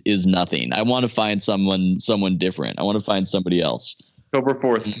funny is nothing. I want to find someone different. I want to find somebody else. October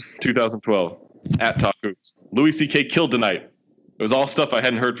 4th, 2012, at Talk Hoops. Louis CK killed tonight. It was all stuff I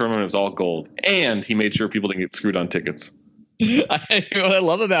hadn't heard from him. It was all gold, and he made sure people didn't get screwed on tickets. What I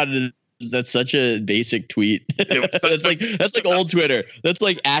love about it is that's such a basic tweet. That's like old Twitter. That's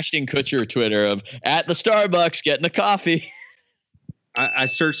like Ashton Kutcher Twitter of at the Starbucks getting a coffee. I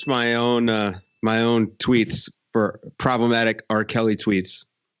searched my own tweets for problematic R. Kelly tweets,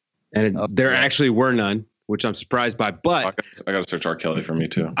 and there actually were none, which I'm surprised by. But I got to search R. Kelly for me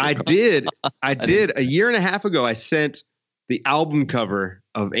too. I did a year and a half ago. I sent the album cover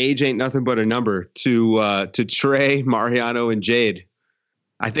of Age Ain't Nothing But a Number to Trey, Mariano, and Jade.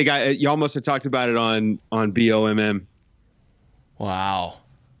 I think y'all must have talked about it on BOMM. Wow.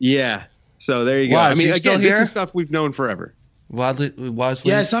 Yeah. So there you go. Wow, I mean, again, this is stuff we've known forever. Wadley?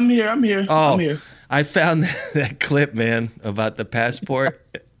 Yes, I'm here. Oh, I'm here. I found that clip, man, about the passport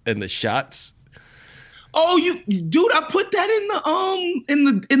and the shots. Oh, dude! I put that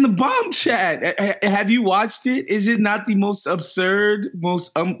in the bomb chat. Have you watched it? Is it not the most absurd,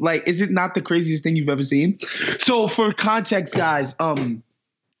 is it not the craziest thing you've ever seen? So, for context, guys,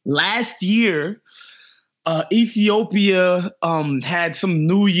 last year, Ethiopia had some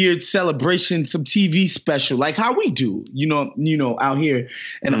New Year's celebration, some TV special, like how we do, you know, out here.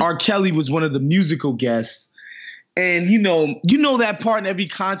 And R. Kelly was one of the musical guests. And you know that part in every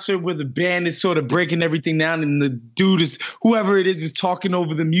concert where the band is sort of breaking everything down and the dude is, whoever it is talking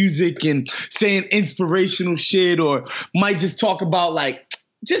over the music and saying inspirational shit or might just talk about like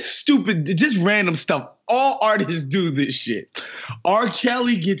just stupid, just random stuff. All artists do this shit. R.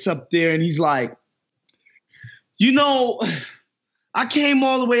 Kelly gets up there and he's like, I came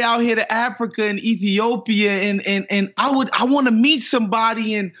all the way out here to Africa and Ethiopia and I want to meet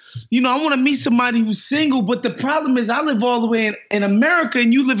somebody and, I want to meet somebody who's single. But the problem is I live all the way in America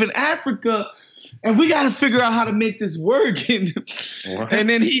and you live in Africa and we got to figure out how to make this work. And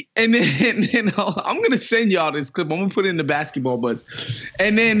then I'm going to send y'all this clip. I'm going to put it in the basketball buds.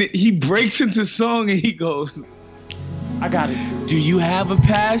 And then he breaks into song and he goes, I got it. Do you have a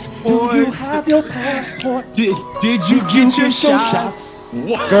passport? Do you have your passport? Did you get your shots?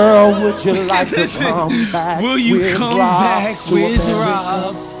 What? Girl, would you like to come back? Will you come back with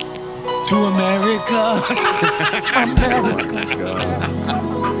Rob to America?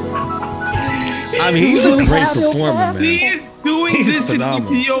 I mean, he's a great performer, man. He is doing this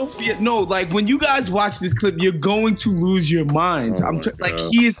phenomenal. In Ethiopia. No, like when you guys watch this clip, you're going to lose your minds.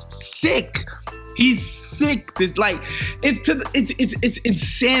 He is sick. He's sick. This it's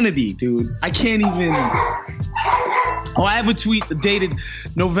insanity, dude. I can't even. Oh, I have a tweet dated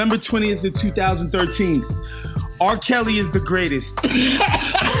November 20th of 2013. R. Kelly is the greatest.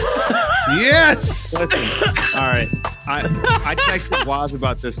 Yes. Listen, all right. I texted Waz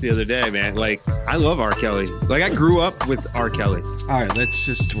about this the other day, man. Like, I love R. Kelly. Like, I grew up with R. Kelly. All right, let's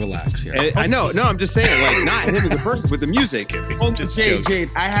just relax here. I know. No, I'm just saying, like, not him as a person, with the music. Jade,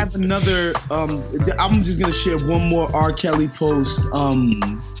 I have another. I'm just gonna share one more R. Kelly post.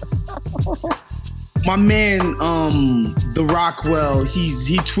 My man, The Rockwell,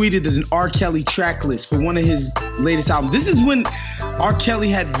 he tweeted an R. Kelly track list for one of his latest albums. This is when R. Kelly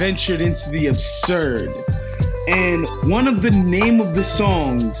had ventured into the absurd. And one of the name of the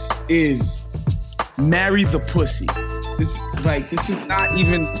songs is Marry the Pussy. This is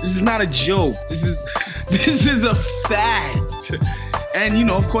not a joke. This is a fact.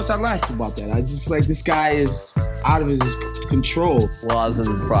 And, of course I laughed about that. I just this guy is out of his control. Well, I was in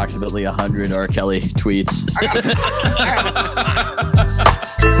approximately 100 R. Kelly tweets.